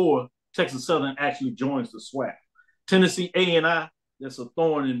year before Texas Southern actually joins the SWAC. Tennessee A&I, that's a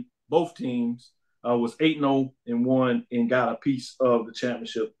thorn in both teams, was 8-0 and won and got a piece of the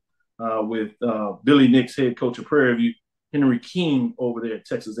championship with Billy Nix, head coach of Prairie View, Henry King over there at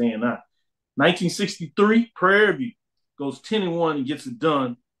Texas A&I. 1963, Prairie View goes 10-1 and gets it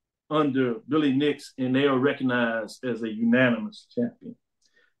done under Billy Nix, and they are recognized as a unanimous champion.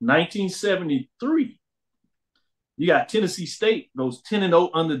 1973, you got Tennessee State goes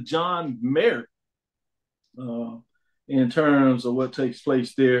 10-0 under John Merritt in terms of what takes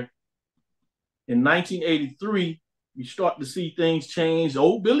place there. In 1983, you start to see things change.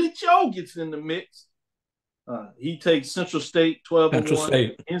 Old Billy Joe gets in the mix. He takes Central State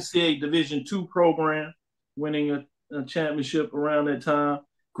 12-1, NCAA Division II program, winning a championship around that time.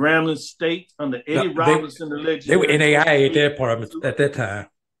 Grambling State under Eddie Robinson, the legend. They were NAIA at that time.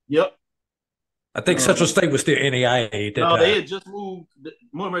 Yep. I think Central State was still NAIA at that time. They had just moved.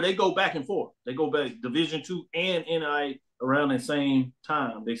 Remember, they go back and forth. They go back Division II and NAIA around the same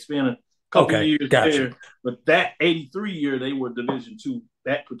time. They spent a couple years there. But that 83 year, they were Division II,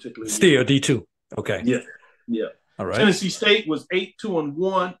 that particular year. Still D2. Okay. Yeah. Yeah. All right. Tennessee State was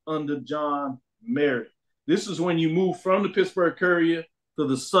 8-1 under John Merritt. This is when you move from the Pittsburgh Courier to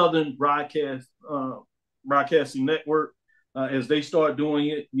the Southern Broadcasting Network. As they start doing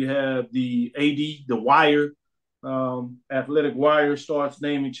it, you have the AD, the Wire, Athletic Wire starts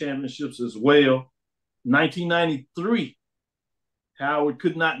naming championships as well. 1993, Howard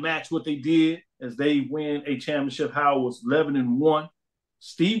could not match what they did as they win a championship. Howard was 11-1.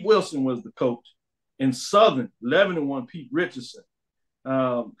 Steve Wilson was the coach. In Southern, 11-1, Pete Richardson.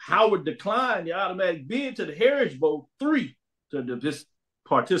 Howard declined the automatic bid to the Heritage Bowl 3 to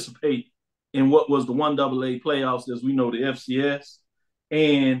participate in what was the 1AA playoffs, as we know, the FCS,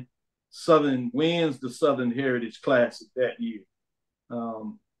 and Southern wins the Southern Heritage Classic that year.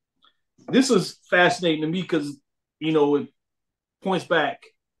 This was fascinating to me because, you know, it points back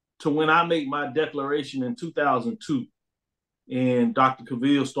to when I made my declaration in 2002, and Dr.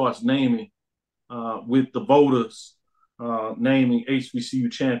 Cavil starts naming with the voters naming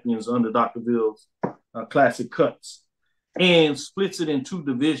HBCU champions under Dr. Cavill's classic cuts, and splits it in 2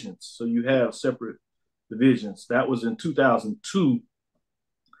 divisions. So you have separate divisions. That was in 2002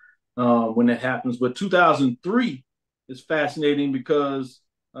 when that happens. But 2003 is fascinating because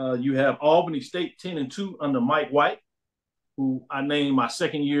you have Albany State 10-2 under Mike White, who I named my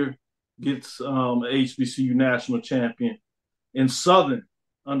second year gets an HBCU national champion. And Southern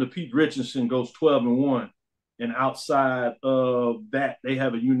under Pete Richardson goes 12-1. And outside of that, they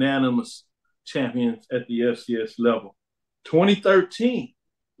have a unanimous champion at the FCS level. 2013,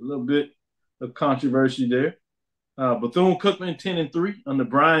 a little bit of controversy there. Bethune-Cookman 10-3 under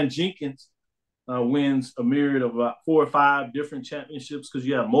Brian Jenkins wins a myriad of about 4 or 5 different championships because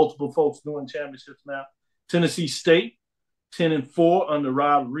you have multiple folks doing championships now. Tennessee State 10-4 under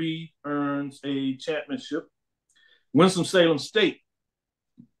Rob Reed earns a championship. Winston-Salem State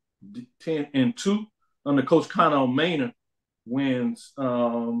 10-2 under Coach Connell Maynard wins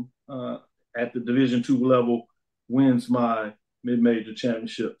at the Division II level, wins my mid-major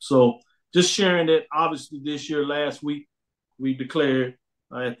championship. So just sharing that, obviously this year, last week, we declared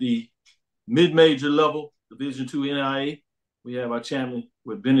at the mid-major level, Division II NIA, we have our champion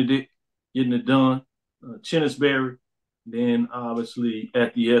with Benedict getting it done, Chennisberry. Then obviously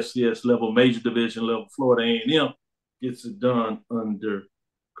at the FCS level, major division level, Florida A&M gets it done under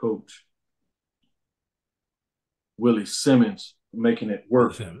Coach Willie Simmons, making it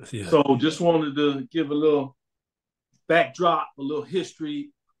work. Yeah. So just wanted to give a little backdrop, a little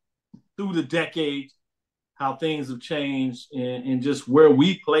history through the decades, how things have changed and just where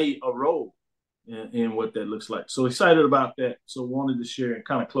we play a role in what that looks like. So excited about that. So wanted to share and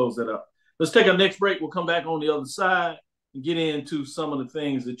kind of close that up. Let's take our next break. We'll come back on the other side and get into some of the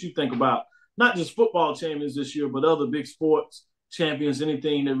things that you think about, not just football champions this year, but other big sports champions,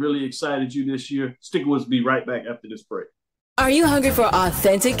 anything that really excited you this year. Stick with us. Be right back after this break. Are you hungry for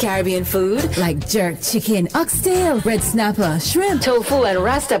authentic Caribbean food like jerk chicken, oxtail, red snapper, shrimp, tofu, and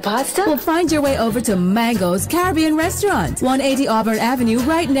rasta pasta? Well, find your way over to Mango's Caribbean Restaurant, 180 Auburn Avenue,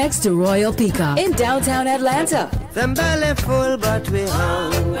 right next to Royal Peacock in downtown Atlanta. Them belly full, but we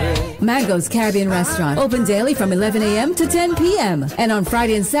hungry. Mango's Caribbean Restaurant, open daily from 11 a.m. to 10 p.m. And on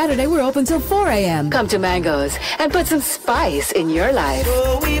Friday and Saturday, we're open till 4 a.m. Come to Mango's and put some spice in your life.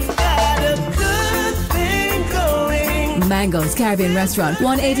 So we've got a good thing going. Mango's Caribbean Restaurant,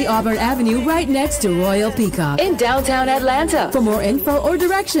 180 Auburn Avenue, right next to Royal Peacock in downtown Atlanta. For more info or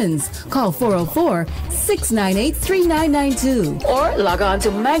directions, call 404-698-3992 or log on to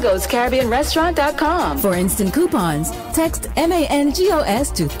mangoscaribbeanrestaurant.com. For instant coupons, text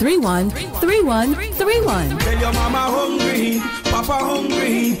MANGOS to 313131. Tell your mama hungry, papa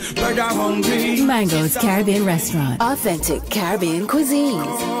hungry, brother hungry. Mango's Caribbean Restaurant, authentic Caribbean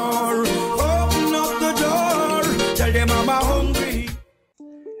cuisines. Open up the door, tell your mama hungry.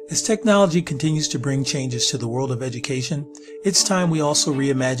 As technology continues to bring changes to the world of education, it's time we also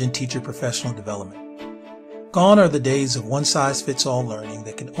reimagine teacher professional development. Gone are the days of one-size-fits-all learning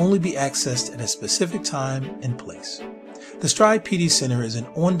that can only be accessed at a specific time and place. The Stride PD Center is an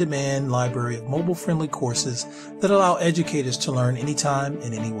on-demand library of mobile-friendly courses that allow educators to learn anytime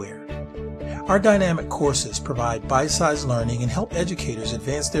and anywhere. Our dynamic courses provide bite-sized learning and help educators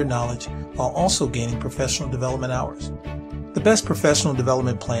advance their knowledge while also gaining professional development hours. The best professional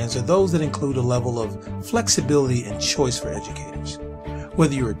development plans are those that include a level of flexibility and choice for educators.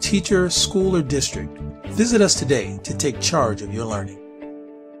 Whether you're a teacher, school, or district, visit us today to take charge of your learning.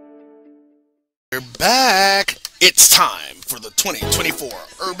 We're back. It's time for the 2024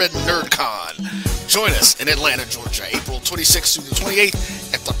 Urban NerdCon. Join us in Atlanta, Georgia, April 26th through the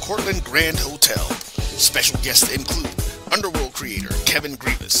 28th at the Cortland Grand Hotel. Special guests include Underworld creator Kevin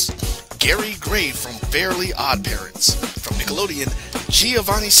Grievous, Gary Gray from Fairly Odd Parents, from Nickelodeon,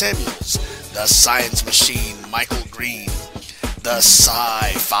 Giovanni Samuels, The Science Machine, Michael Green, the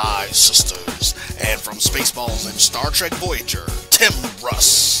Sci-Fi Sisters, and from Spaceballs and Star Trek Voyager, Tim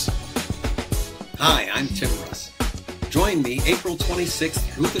Russ. Hi, I'm Tim Russ. Join me April 26th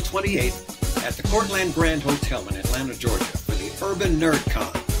through the 28th at the Cortland Grand Hotel in Atlanta, Georgia for the Urban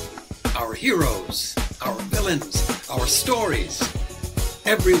NerdCon. Our heroes, our villains, our stories,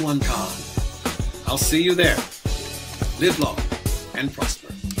 everyone con. I'll see you there. Live long and prosper.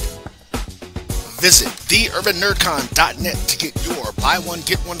 Visit theurbannerdcon.net to get your buy one,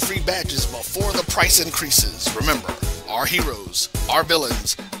 get one free badges before the price increases. Remember, our heroes, our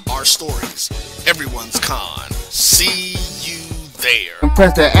villains, our stories, everyone's con. See you there.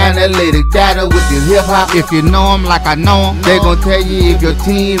 Press the analytic data with your hip hop. If you know them like I know them, they gon' tell you if your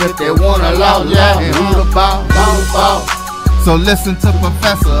team, if they wanna love, and who the ball. So listen to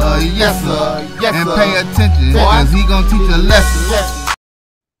Professor, yes sir, and pay attention, cause he gon' teach a lesson.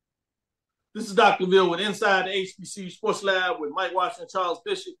 This is Dr. Cavil with Inside the HBCU Sports Lab with Mike Washington and Charles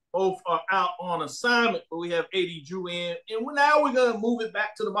Bishop. Both are out on assignment, but we have AD Drew in. And now we're going to move it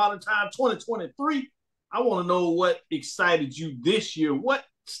back to the modern time, 2023. I want to know what excited you this year. What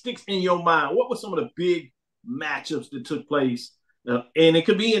sticks in your mind? What were some of the big matchups that took place? And it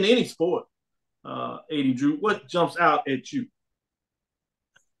could be in any sport. AD Drew, what jumps out at you?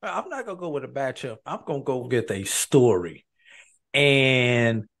 I'm not going to go with a matchup. I'm going to go get a story.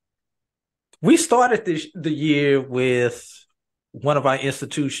 And we started the year with one of our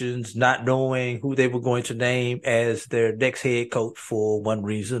institutions not knowing who they were going to name as their next head coach for one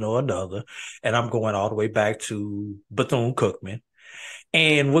reason or another. And I'm going all the way back to Bethune-Cookman.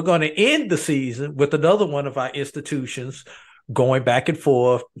 And we're going to end the season with another one of our institutions going back and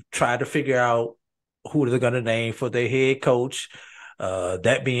forth, trying to figure out who they're going to name for their head coach.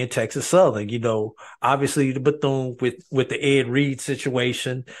 That being Texas Southern, obviously the Bethune with the Ed Reed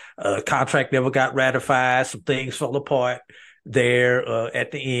situation, contract never got ratified. Some things fell apart there at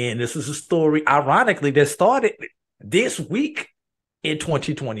the end. This is a story, ironically, that started this week in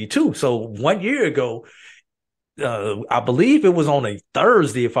 2022. So 1 year ago, I believe it was on a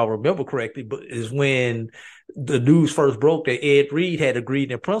Thursday, if I remember correctly, but is when the news first broke that Ed Reed had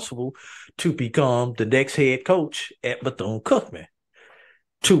agreed in principle to become the next head coach at Bethune-Cookman.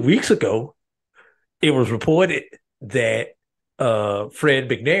 2 weeks ago, it was reported that Fred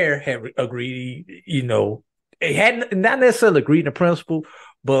McNair had agreed, it hadn't not necessarily agreed in principle,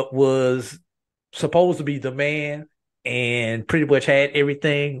 but was supposed to be the man and pretty much had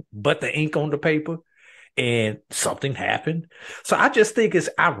everything but the ink on the paper, and something happened. So I just think it's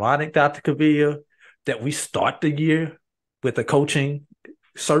ironic, Dr. Cavil, that we start the year with a coaching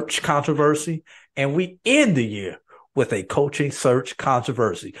search controversy and we end the year with a coaching search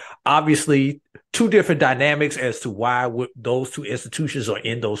controversy. Obviously, two different dynamics as to why those two institutions are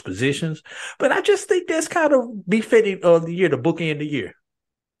in those positions. But I just think that's kind of befitting of the year, to bookend the year.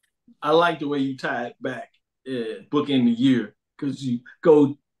 I like the way you tie it back, bookend the year, because you go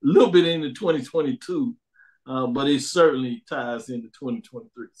a little bit into 2022, but it certainly ties into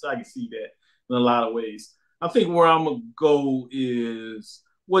 2023. So I can see that in a lot of ways. I think where I'm going to go is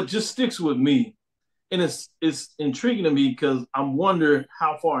what just sticks with me. And it's intriguing to me because I'm wondering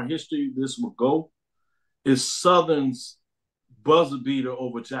how far in history this will go, is Southern's buzzer beater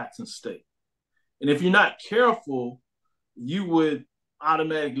over Jackson State. And if you're not careful, you would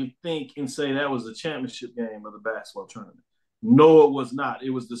automatically think and say that was the championship game of the basketball tournament. No, it was not. It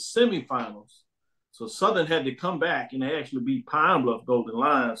was the semifinals. So Southern had to come back, and they actually beat Pine Bluff Golden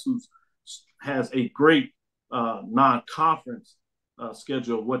Lions, who has a great non-conference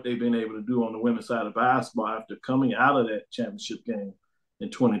schedule of what they've been able to do on the women's side of basketball after coming out of that championship game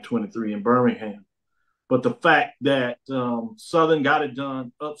in 2023 in Birmingham. But the fact that Southern got it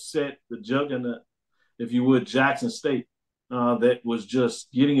done, upset the juggernaut, if you would, Jackson State, that was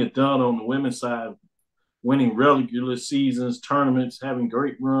just getting it done on the women's side, winning regular seasons, tournaments, having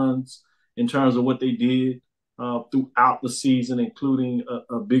great runs in terms of what they did throughout the season, including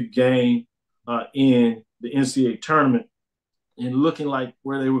a big game in the NCAA tournament, and looking like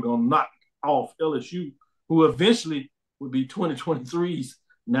where they were going to knock off LSU, who eventually would be 2023's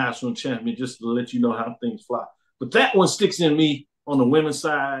national champion, just to let you know how things fly. But that one sticks in me on the women's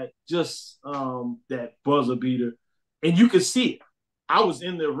side, just that buzzer beater. And you could see it. I was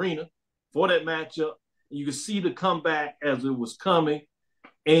in the arena for that matchup, and you could see the comeback as it was coming,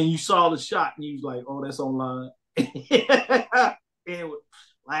 and you saw the shot, and you was like, oh, that's online. And it would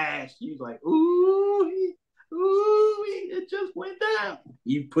flash. You was like, ooh, it just went down.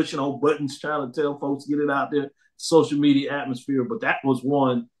 You pushing on buttons, trying to tell folks, get it out there, social media atmosphere. But that was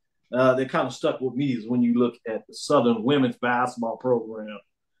one that kind of stuck with me, is when you look at the Southern women's basketball program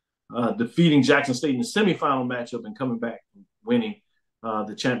defeating Jackson State in the semifinal matchup and coming back and winning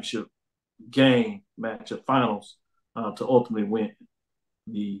the championship game matchup finals to ultimately win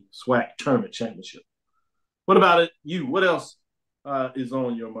the SWAC tournament championship. What about it? You? What else is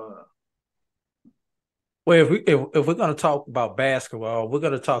on your mind? Well, if we're going to talk about basketball, we're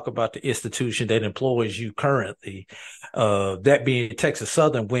going to talk about the institution that employs you currently. That being Texas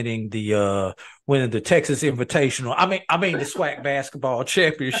Southern winning the Texas Invitational. I mean the SWAC basketball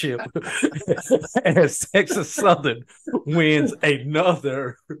championship as Texas Southern wins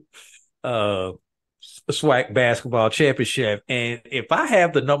another SWAC basketball championship. And if I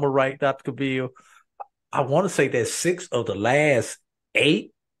have the number right, Dr. Cavil, I want to say that 6 of the last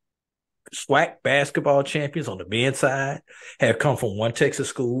 8 SWAC basketball champions on the men's side have come from one Texas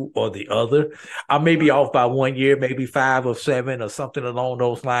school or the other. I may be off by 1 year, maybe 5 or 7 or something along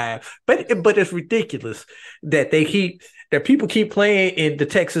those lines. But it's ridiculous that people keep playing in the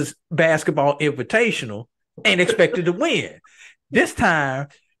Texas Basketball Invitational and expected to win. This time,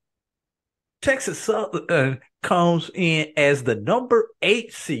 Texas Southern comes in as the number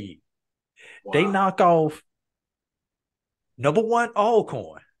 8 seed. Wow. They knock off number 1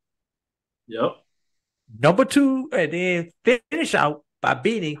 Alcorn. Yep. Number 2, and then finish out by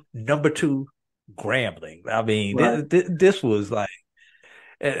beating number 2 Grambling. I mean, right. This was like,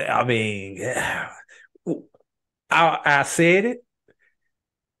 I mean, I said it.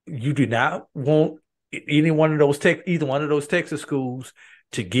 You do not want either one of those Texas schools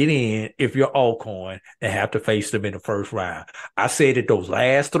to get in if you're Alcorn and have to face them in the first round. I said it those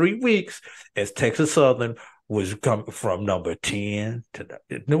last 3 weeks as Texas Southern was coming from number 10 to,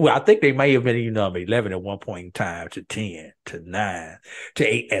 I think they may have been even number 11 at one point in time, to 10 to 9 to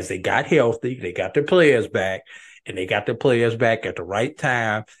 8 as they got healthy. They got their players back, and they got their players back at the right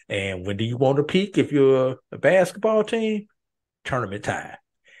time. And when do you want to peak if you're a basketball team? Tournament time.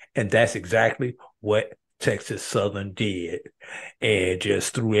 And that's exactly what Texas Southern did, and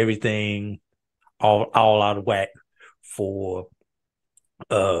just threw everything all out of whack for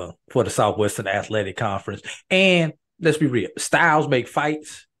the Southwestern Athletic Conference. And let's be real, styles make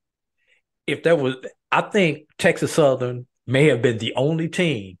fights. I think Texas Southern may have been the only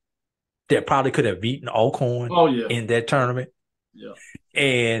team that probably could have beaten Alcorn in that tournament. Yeah.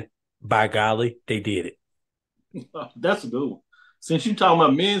 And by golly, they did it. That's a good one. Since you're talking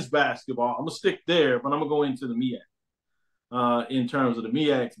about men's basketball, I'm going to stick there, but I'm going to go into the MEAC. In terms of the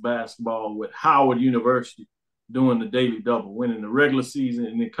MEAC's basketball with Howard University doing the daily double, winning the regular season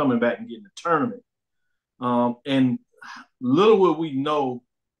and then coming back and getting the tournament. And little will we know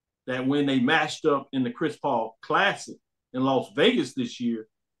that when they matched up in the Chris Paul Classic in Las Vegas this year,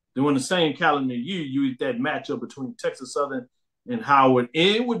 during the same calendar year, you had that matchup between Texas Southern and Howard.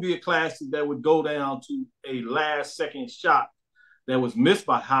 And it would be a classic that would go down to a last-second shot that was missed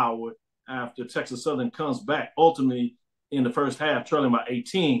by Howard after Texas Southern comes back, ultimately in the first half, trailing by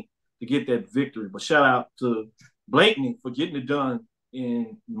 18 to get that victory. But shout out to Blakeney for getting it done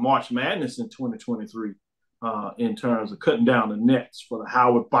in March Madness in 2023 in terms of cutting down the nets for the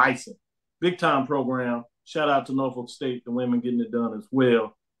Howard Bison. Big-time program. Shout out to Norfolk State, the women getting it done as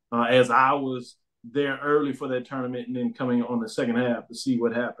well. As I was there early for that tournament and then coming on the second half to see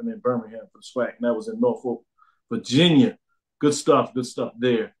what happened in Birmingham for the SWAC. And that was in Norfolk, Virginia. Good stuff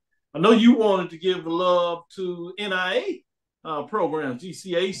there. I know you wanted to give love to NIA programs,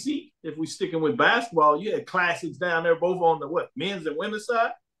 GCAC. If we're sticking with basketball, you had classics down there, both on the men's and women's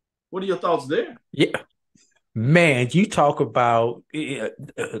side. What are your thoughts there? Yeah, man, you talk about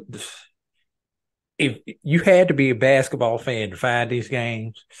if you had to be a basketball fan to find these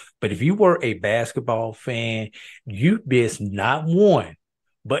games, but if you were a basketball fan, you missed not one,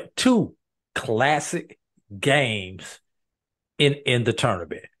 but 2 classic games in the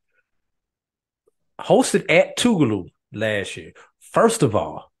tournament. Hosted at Tougaloo last year. First of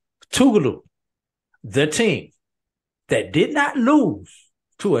all, Tougaloo, the team that did not lose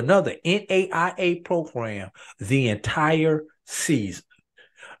to another NAIA program the entire season.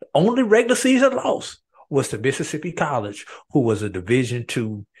 Only regular season loss was to Mississippi College, who was a Division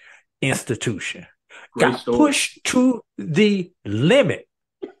II institution. Got pushed to the limit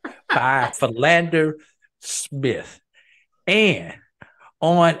by Philander Smith. And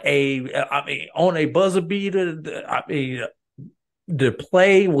on a buzzer beater, the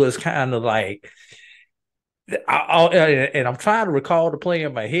play was kind of like, and I'm trying to recall the play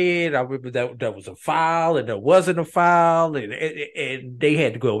in my head. I remember that there was a foul and there wasn't a foul, and they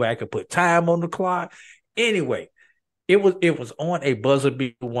had to go back and put time on the clock. Anyway, it was on a buzzer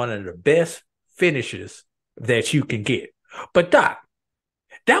beater, one of the best finishes that you can get. But Doc,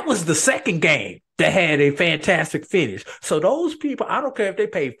 that was the second game that had a fantastic finish. So those people, I don't care if they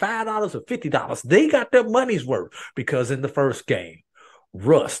paid $5 or $50, they got their money's worth, because in the first game,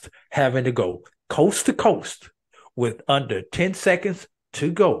 Rust having to go coast to coast with under 10 seconds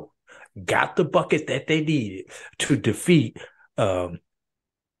to go, got the bucket that they needed to defeat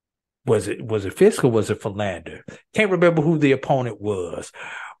was it Fisk or was it Philander? Can't remember who the opponent was.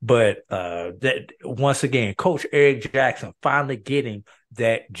 But that once again, Coach Eric Jackson finally getting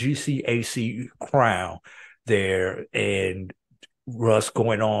that GCAC crown there, and Russ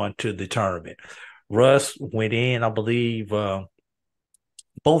going on to the tournament. Russ went in, I believe,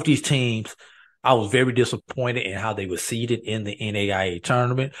 both these teams. I was very disappointed in how they were seeded in the NAIA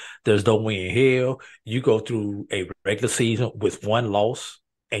tournament. There's no way in hell you go through a regular season with one loss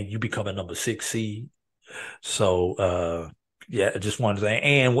and you become a number 6 seed. So, yeah, I just wanted to say.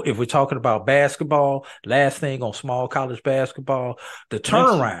 And if we're talking about basketball, last thing on small college basketball, the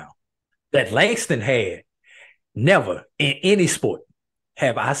turnaround that Langston had, never in any sport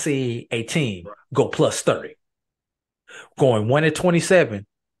have I seen a team go plus 30. Going 1-27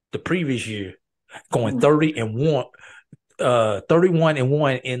 the previous year, going 30-1,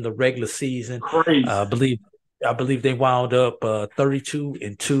 31-1 in the regular season. Crazy. I believe they wound up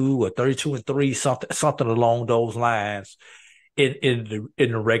 32-2 or 32-3, something along those lines in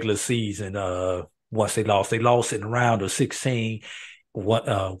the regular season. Once they lost in the round of 16.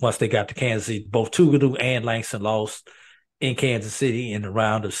 Once they got to Kansas City, both Tougaloo and Langston lost in Kansas City in the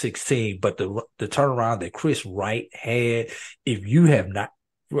round of 16. But the turnaround that Chris Wright had, if you have not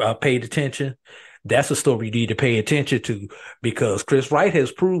paid attention, that's a story you need to pay attention to, because Chris Wright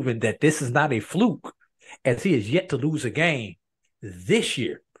has proven that this is not a fluke, as he has yet to lose a game this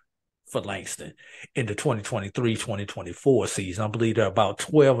year for Langston in the 2023-2024 season. I believe they're about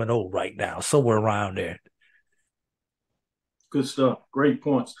 12-0 right now, somewhere around there. Good stuff. Great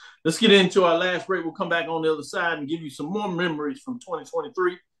points. Let's get into our last break. We'll come back on the other side and give you some more memories from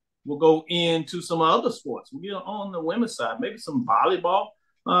 2023. We'll go into some other sports. We'll get on the women's side. Maybe some volleyball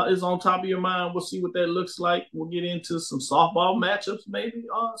is on top of your mind. We'll see what that looks like. We'll get into some softball matchups maybe.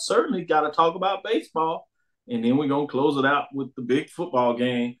 Certainly got to talk about baseball. And then we're going to close it out with the big football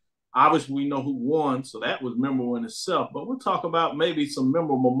game. Obviously, we know who won, so that was memorable in itself. But we'll talk about maybe some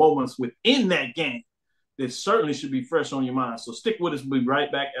memorable moments within that game that certainly should be fresh on your mind. So stick with us. We'll be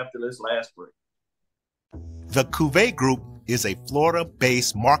right back after this last break. The Cavil Group is a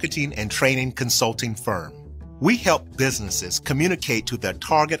Florida-based marketing and training consulting firm. We help businesses communicate to their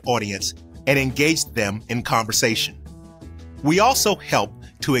target audience and engage them in conversation. We also help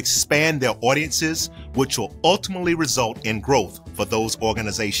to expand their audiences, which will ultimately result in growth for those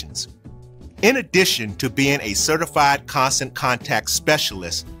organizations. In addition to being a certified constant contact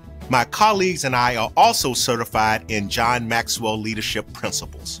specialist, my colleagues and I are also certified in John Maxwell Leadership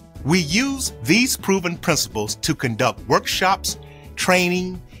Principles. We use these proven principles to conduct workshops,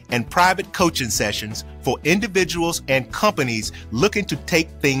 training, and private coaching sessions for individuals and companies looking to take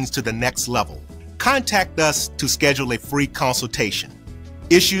things to the next level. Contact us to schedule a free consultation.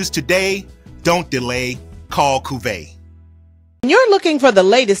 Issues today, don't delay, call Cavil. When you're looking for the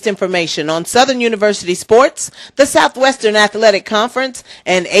latest information on Southern University sports, the Southwestern Athletic Conference,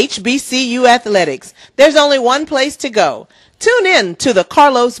 and HBCU athletics, there's only one place to go. Tune in to the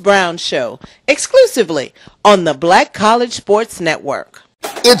Carlos Brown Show, exclusively on the Black College Sports Network.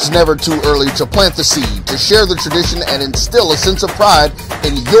 It's never too early to plant the seed, to share the tradition, and instill a sense of pride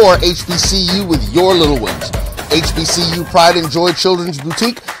in your HBCU with your little ones. HBCU Pride and Joy Children's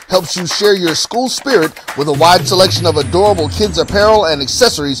Boutique helps you share your school spirit with a wide selection of adorable kids apparel and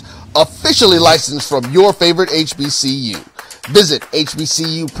accessories officially licensed from your favorite HBCU. Visit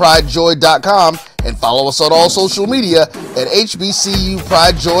hbcupridejoy.com and follow us on all social media at HBCU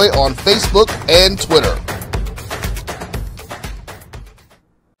Pride Joy on Facebook and Twitter.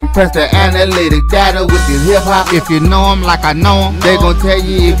 Press the analytic data with your hip-hop. If you know them like I know them, they gon' tell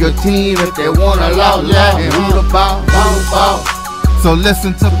you if your team, if they wanna love, and who the ball. So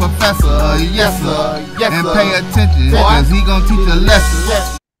listen to Professor, yes sir, and pay attention, cause he gon' teach a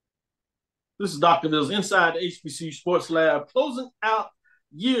lesson. This is Dr. Mills inside the HBCU Sports Lab, closing out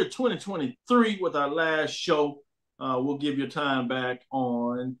year 2023 with our last show. We'll give your time back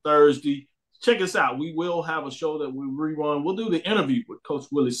on Thursday. Check us out. We will have a show that we rerun. We'll do the interview with Coach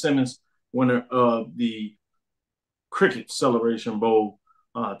Willie Simmons, winner of the Cricket Celebration Bowl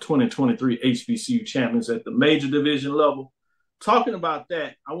 2023 HBCU champions at the major division level. Talking about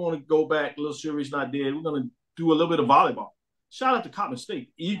that, I want to go back a little serious than I did. We're going to do a little bit of volleyball. Shout out to Coppin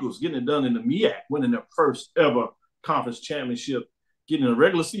State Eagles getting it done in the MEAC, winning their first ever conference championship, getting a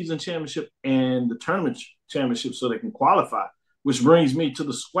regular season championship and the tournament championship so they can qualify. Which brings me to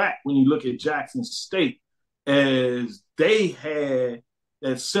the SWAC when you look at Jackson State, as they had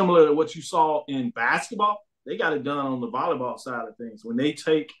that similar to what you saw in basketball. They got it done on the volleyball side of things. When they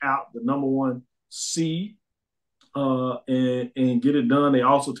take out the number 1 seed and get it done, they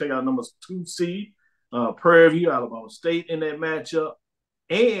also take out number 2 seed, Prairie View, Alabama State in that matchup.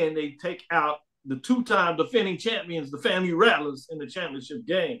 and they take out the two-time defending champions, the FAMU Rattlers, in the championship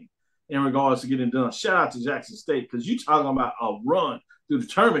game in regards to getting done. Shout out to Jackson State, because you're talking about a run through the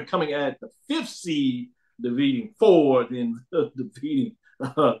tournament, coming at the 5th seed, defeating 4, then defeating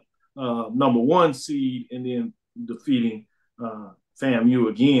number 1 seed, and then defeating FAMU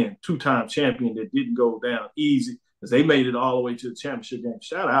again, two-time champion that didn't go down easy, as they made it all the way to the championship game.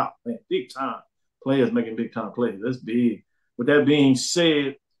 Shout out, man, big time players making big time plays. That's big. With that being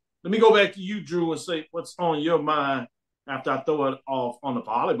said, let me go back to you, Drew, and say what's on your mind after I throw it off on the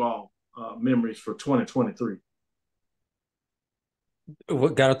volleyball memories for 2023. We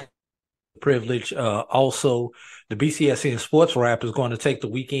got a privilege. Also, the BCSN Sports Wrap is going to take the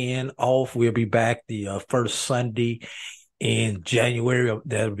weekend off. We'll be back the first Sunday in January.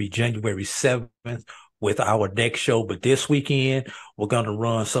 That'll be January 7th with our next show. But this weekend, we're going to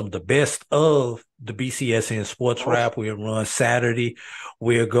run some of the best of the BCSN Sports Wrap. We'll run Saturday.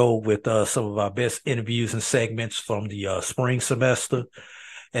 We'll go with some of our best interviews and segments from the spring semester.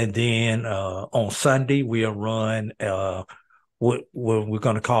 And then on Sunday, we'll run what we're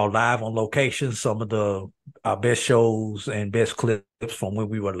going to call Live on Location, some of our best shows and best clips from when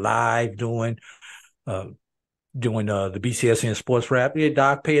we were live doing the BCSN Sports Wrap. Yeah,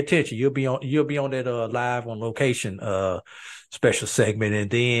 Doc, pay attention. You'll be on that Live on Location special segment. And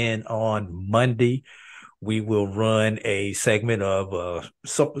then on Monday, we will run a segment of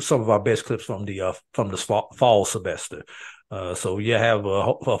some of our best clips from the fall semester. So you have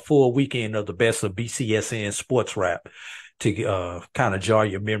a full weekend of the best of BCSN Sports Wrap to kind of jar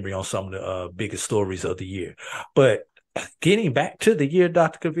your memory on some of the biggest stories of the year. But getting back to the year,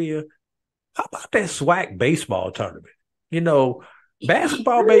 Dr. Cavil, how about that SWAC baseball tournament? You know,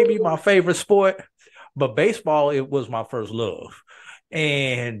 basketball may be my favorite sport, but baseball, it was my first love.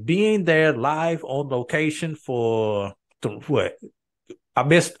 And being there live on location for I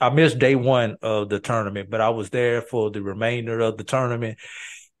missed day one of the tournament, but I was there for the remainder of the tournament.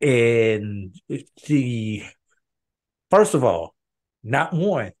 And first of all, not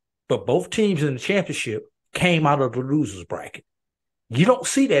one, but both teams in the championship came out of the losers bracket. You don't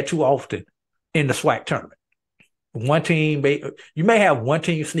see that too often in the SWAC tournament. You may have one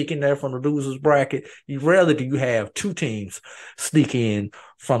team sneak in there from the losers bracket. Rarely do you have two teams sneak in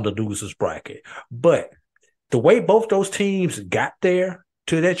from the losers bracket. But the way both those teams got there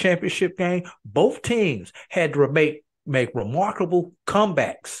to that championship game, both teams had to make remarkable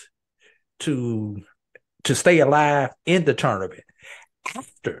comebacks to stay alive in the tournament.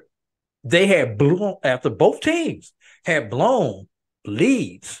 After both teams had blown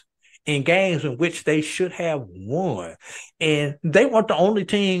leads in games in which they should have won. And they weren't the only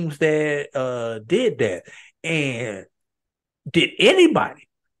teams that did that. And did anybody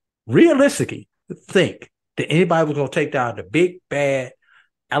realistically think that anybody was going to take down the big, bad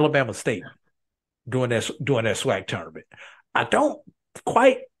Alabama State during that SWAC tournament? I don't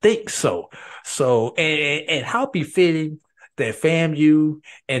quite think so. So, and how befitting that FAMU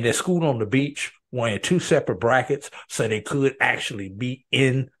and that School on the Beach were in two separate brackets so they could actually be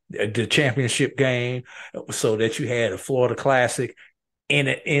in the championship game, so that you had a Florida Classic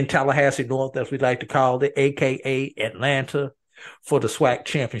in Tallahassee North, as we like to call it, aka Atlanta, for the SWAC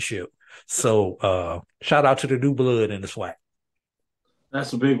championship. So shout out to the new blood in the SWAC.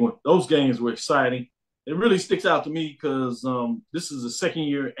 That's a big one. Those games were exciting. It really sticks out to me because this is the second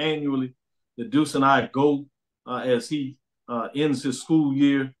year annually that Deuce and I go as he ends his school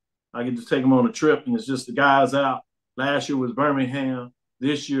year. I get to take him on a trip, and it's just the guys out. Last year was Birmingham.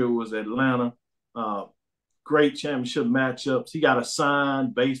 This year was Atlanta. Great championship matchups. He got a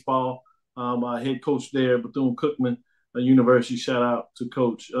signed baseball. Head coach there, Bethune-Cookman University. Shout out to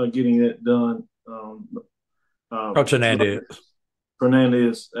Coach getting it done. Coach Hernandez.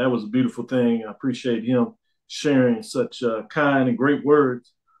 Fernandez, that was a beautiful thing. I appreciate him sharing such kind and great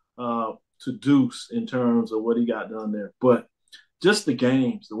words to Deuce in terms of what he got done there. But just the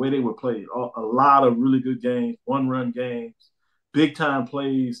games, the way they were played, a lot of really good games, one-run games, big-time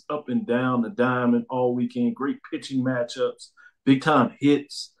plays up and down the diamond all weekend, great pitching matchups, big-time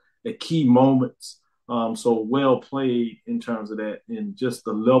hits at key moments. So well played in terms of that, and just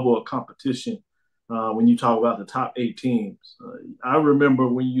the level of competition when you talk about the top 8 teams. I remember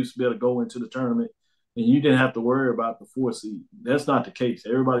when you used to be able to go into the tournament and you didn't have to worry about the 4 seed. That's not the case.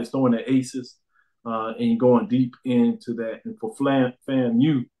 Everybody's throwing their aces and going deep into that. And for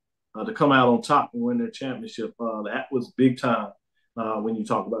FAMU to come out on top and win their championship, that was big time when you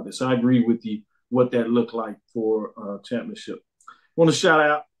talk about this. So I agree with you what that looked like for championship. Want to shout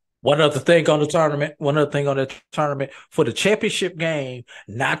out One other thing on the tournament, for the championship game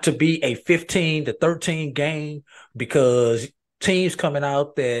not to be a 15-13 game, because teams coming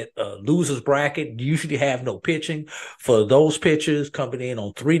out that losers bracket usually have no pitching. For those pitchers coming in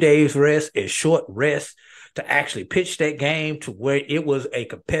on 3 days rest and short rest to actually pitch that game to where it was a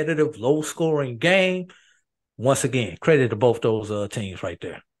competitive, low-scoring game. Once again, credit to both those teams right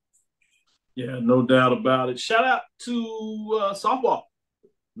there. Yeah, no doubt about it. Shout out to softball.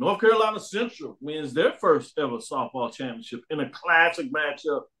 North Carolina Central wins their first ever softball championship in a classic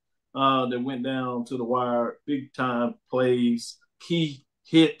matchup that went down to the wire. Big time plays, key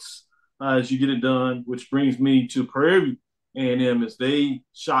hits as you get it done, which brings me to Prairie A&M as they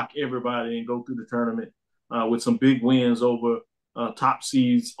shock everybody and go through the tournament with some big wins over top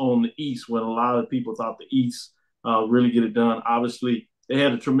seeds on the East when a lot of people thought the East really get it done. Obviously, they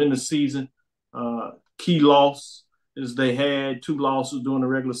had a tremendous season. Key loss is they had 2 losses during the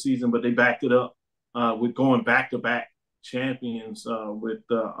regular season, but they backed it up with going back-to-back champions with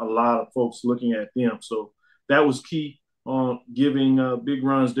a lot of folks looking at them. So that was key on giving big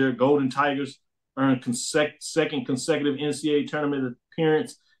runs there. Golden Tigers earned second consecutive NCAA tournament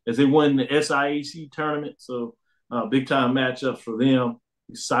appearance as they won the SIAC tournament. So big-time matchups for them.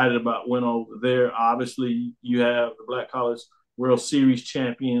 Excited about win over there. Obviously, you have the Black College World Series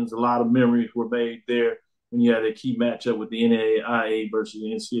champions. A lot of memories were made there when you had a key matchup with the NAIA versus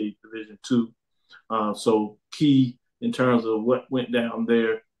the NCAA Division II. So key in terms of what went down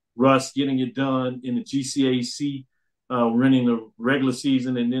there. Russ getting it done in the GCAC, running the regular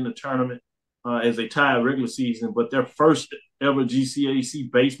season and then the tournament as they tied regular season. But their first ever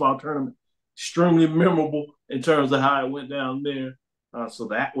GCAC baseball tournament, extremely memorable in terms of how it went down there. So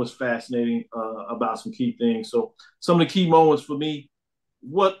that was fascinating about some key things. So some of the key moments for me,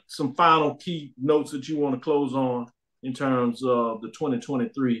 what some final key notes that you want to close on in terms of the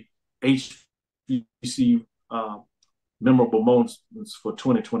 2023 HBCU memorable moments for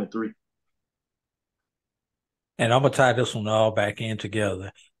 2023? And I'm going to tie this one all back in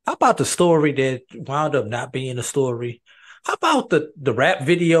together. How about the story that wound up not being a story? How about the rap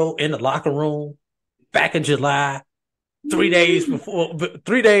video in the locker room back in July? 3 days before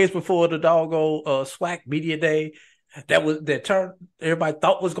the doggone SWAC media day, everybody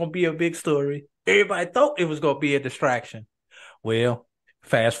thought was going to be a big story. Everybody thought it was going to be a distraction. Well,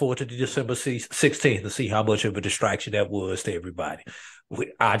 fast forward to December 16th to see how much of a distraction that was to everybody.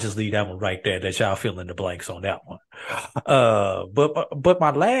 I just leave that one right there. Let y'all fill in the blanks on that one. But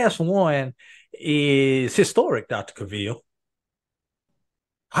my last one is historic, Dr. Cavil.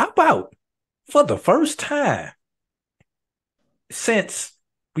 How about for the first time since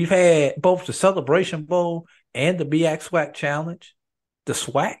we've had both the Celebration Bowl and the BX SWAC Challenge, the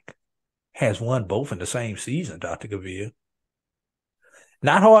SWAC has won both in the same season, Dr. Cavil.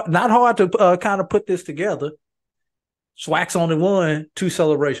 Not hard to kind of put this together. SWAC's only won 2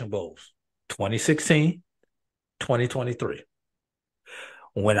 Celebration Bowls, 2016, 2023.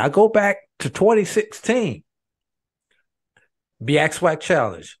 When I go back to 2016, BX SWAC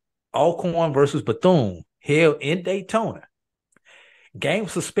Challenge, Alcorn versus Bethune, held in Daytona. Game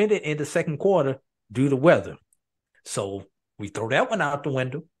suspended in the second quarter due to weather. So we throw that one out the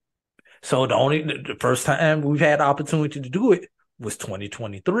window. So the first time we've had the opportunity to do it was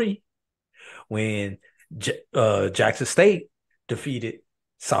 2023 when Jackson State defeated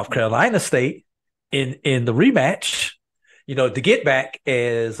South Carolina State in the rematch. You know, the get back,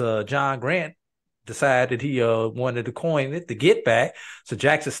 as John Grant decided he wanted to coin it, the get back. So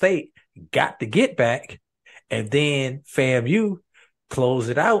Jackson State got the get back, and then FAMU closed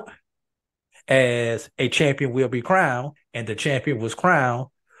it out as a champion will be crowned, and the champion was crowned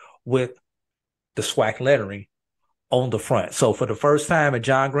with the SWAC lettering on the front. So for the first time at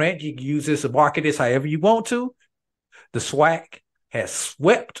John Grant, you can use this and market this however you want to. The SWAC has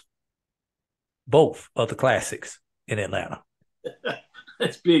swept both of the classics in Atlanta.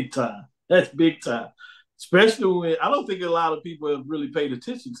 That's big time. That's big time. Especially when I don't think a lot of people have really paid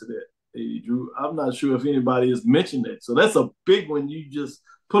attention to that. Drew, I'm not sure if anybody has mentioned that. So that's a big one you just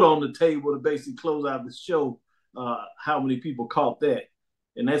put on the table to basically close out the show. How many people caught that?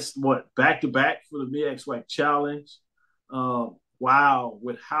 And that's what, back-to-back for the BX SWAC Challenge. Wow,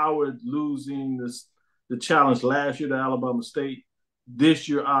 with Howard losing the challenge last year to Alabama State, this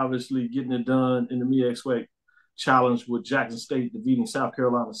year obviously getting it done in the BX SWAC Challenge with Jackson State defeating South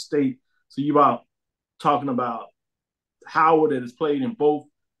Carolina State. So you're talking about Howard that has played in both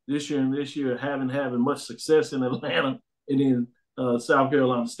this year and this year, having much success in Atlanta, and then South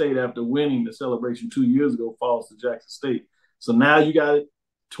Carolina State, after winning the celebration 2 years ago, falls to Jackson State. So now you got it,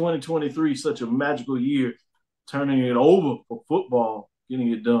 2023, such a magical year, turning it over for football,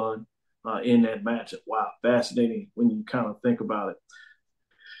 getting it done in that matchup. Wow, fascinating when you kind of think about it.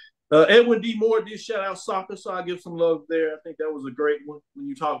 Edwin D. Moore did shout out soccer, so I give some love there. I think that was a great one. When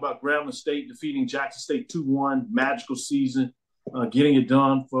you talk about Grambling State defeating Jackson State 2-1, magical season, getting it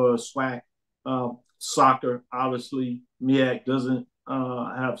done for SWAC. Soccer, obviously, MEAC doesn't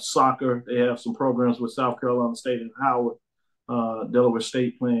have soccer. They have some programs with South Carolina State and Howard, Delaware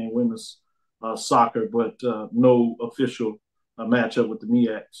State playing women's soccer, but no official matchup with the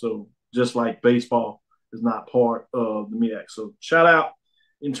MEAC. So just like baseball is not part of the MEAC. So shout out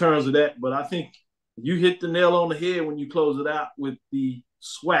in terms of that. But I think you hit the nail on the head when you close it out with the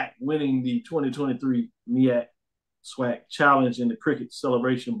SWAC winning the 2023 MEAC SWAC Challenge in the Cricket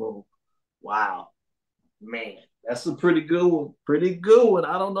Celebration Bowl. Wow. Man, that's a pretty good one. Pretty good one.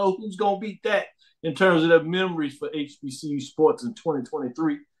 I don't know who's going to beat that in terms of their memories for HBCU sports in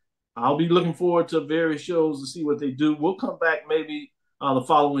 2023. I'll be looking forward to various shows to see what they do. We'll come back maybe the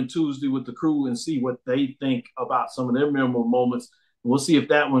following Tuesday with the crew and see what they think about some of their memorable moments. We'll see if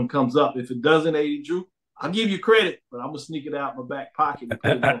that one comes up. If it doesn't, AD Drew, I'll give you credit, but I'm going to sneak it out my back pocket and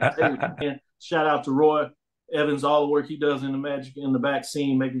put it on the table. And shout out to Roy Evans, all the work he does in the magic in the back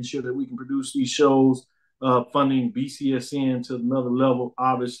scene, making sure that we can produce these shows, funding BCSN to another level.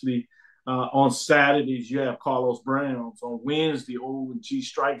 Obviously, on Saturdays, you have Carlos Browns. On Wednesday, O&G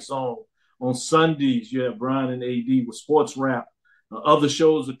Strike Zone. On Sundays, you have Brian and AD with Sports Rap. Other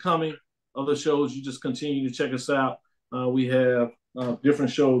shows are coming. Other shows, you just continue to check us out. We have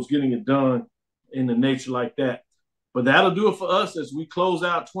different shows getting it done in the nature like that. But that'll do it for us as we close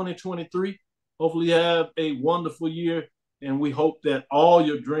out 2023. Hopefully you have a wonderful year, and we hope that all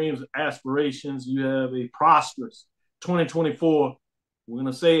your dreams and aspirations, you have a prosperous 2024. We're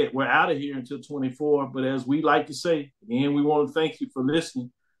going to say it. We're out of here until 24. But as we like to say, again, we want to thank you for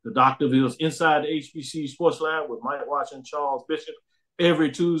listening to Dr. Ville's Inside the HBCU Sports Lab with Mike Watson and Charles Bishop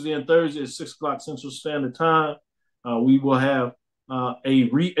every Tuesday and Thursday at 6 o'clock Central Standard Time. We will have a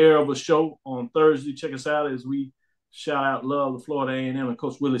re-air of a show on Thursday. Check us out as we shout out love to Florida A&M and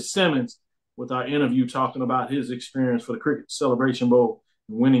Coach Willie Simmons with our interview talking about his experience for the Cricket Celebration Bowl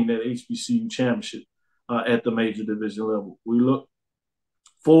and winning that HBCU championship at the major division level. We look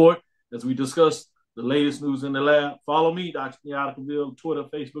forward as we discuss the latest news in the lab. Follow me, Dr. Kenyatta, Cavil, Twitter,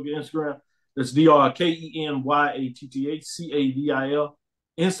 Facebook, and Instagram. That's DrKenyattacavil,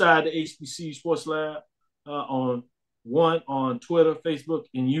 Inside the HBCU Sports Lab on Twitter, Facebook,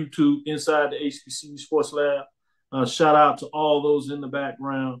 and YouTube, Inside the HBCU Sports Lab. Shout out to all those in the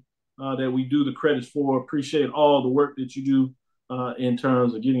background that we do the credits for. Appreciate all the work that you do in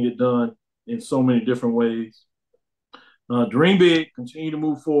terms of getting it done in so many different ways. Dream big, continue to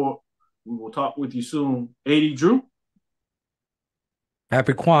move forward. We will talk with you soon. AD Drew.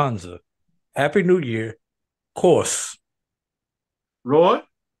 Happy Kwanzaa. Happy New Year. Course. Roy.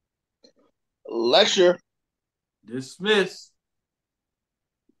 Lecture. Dismiss.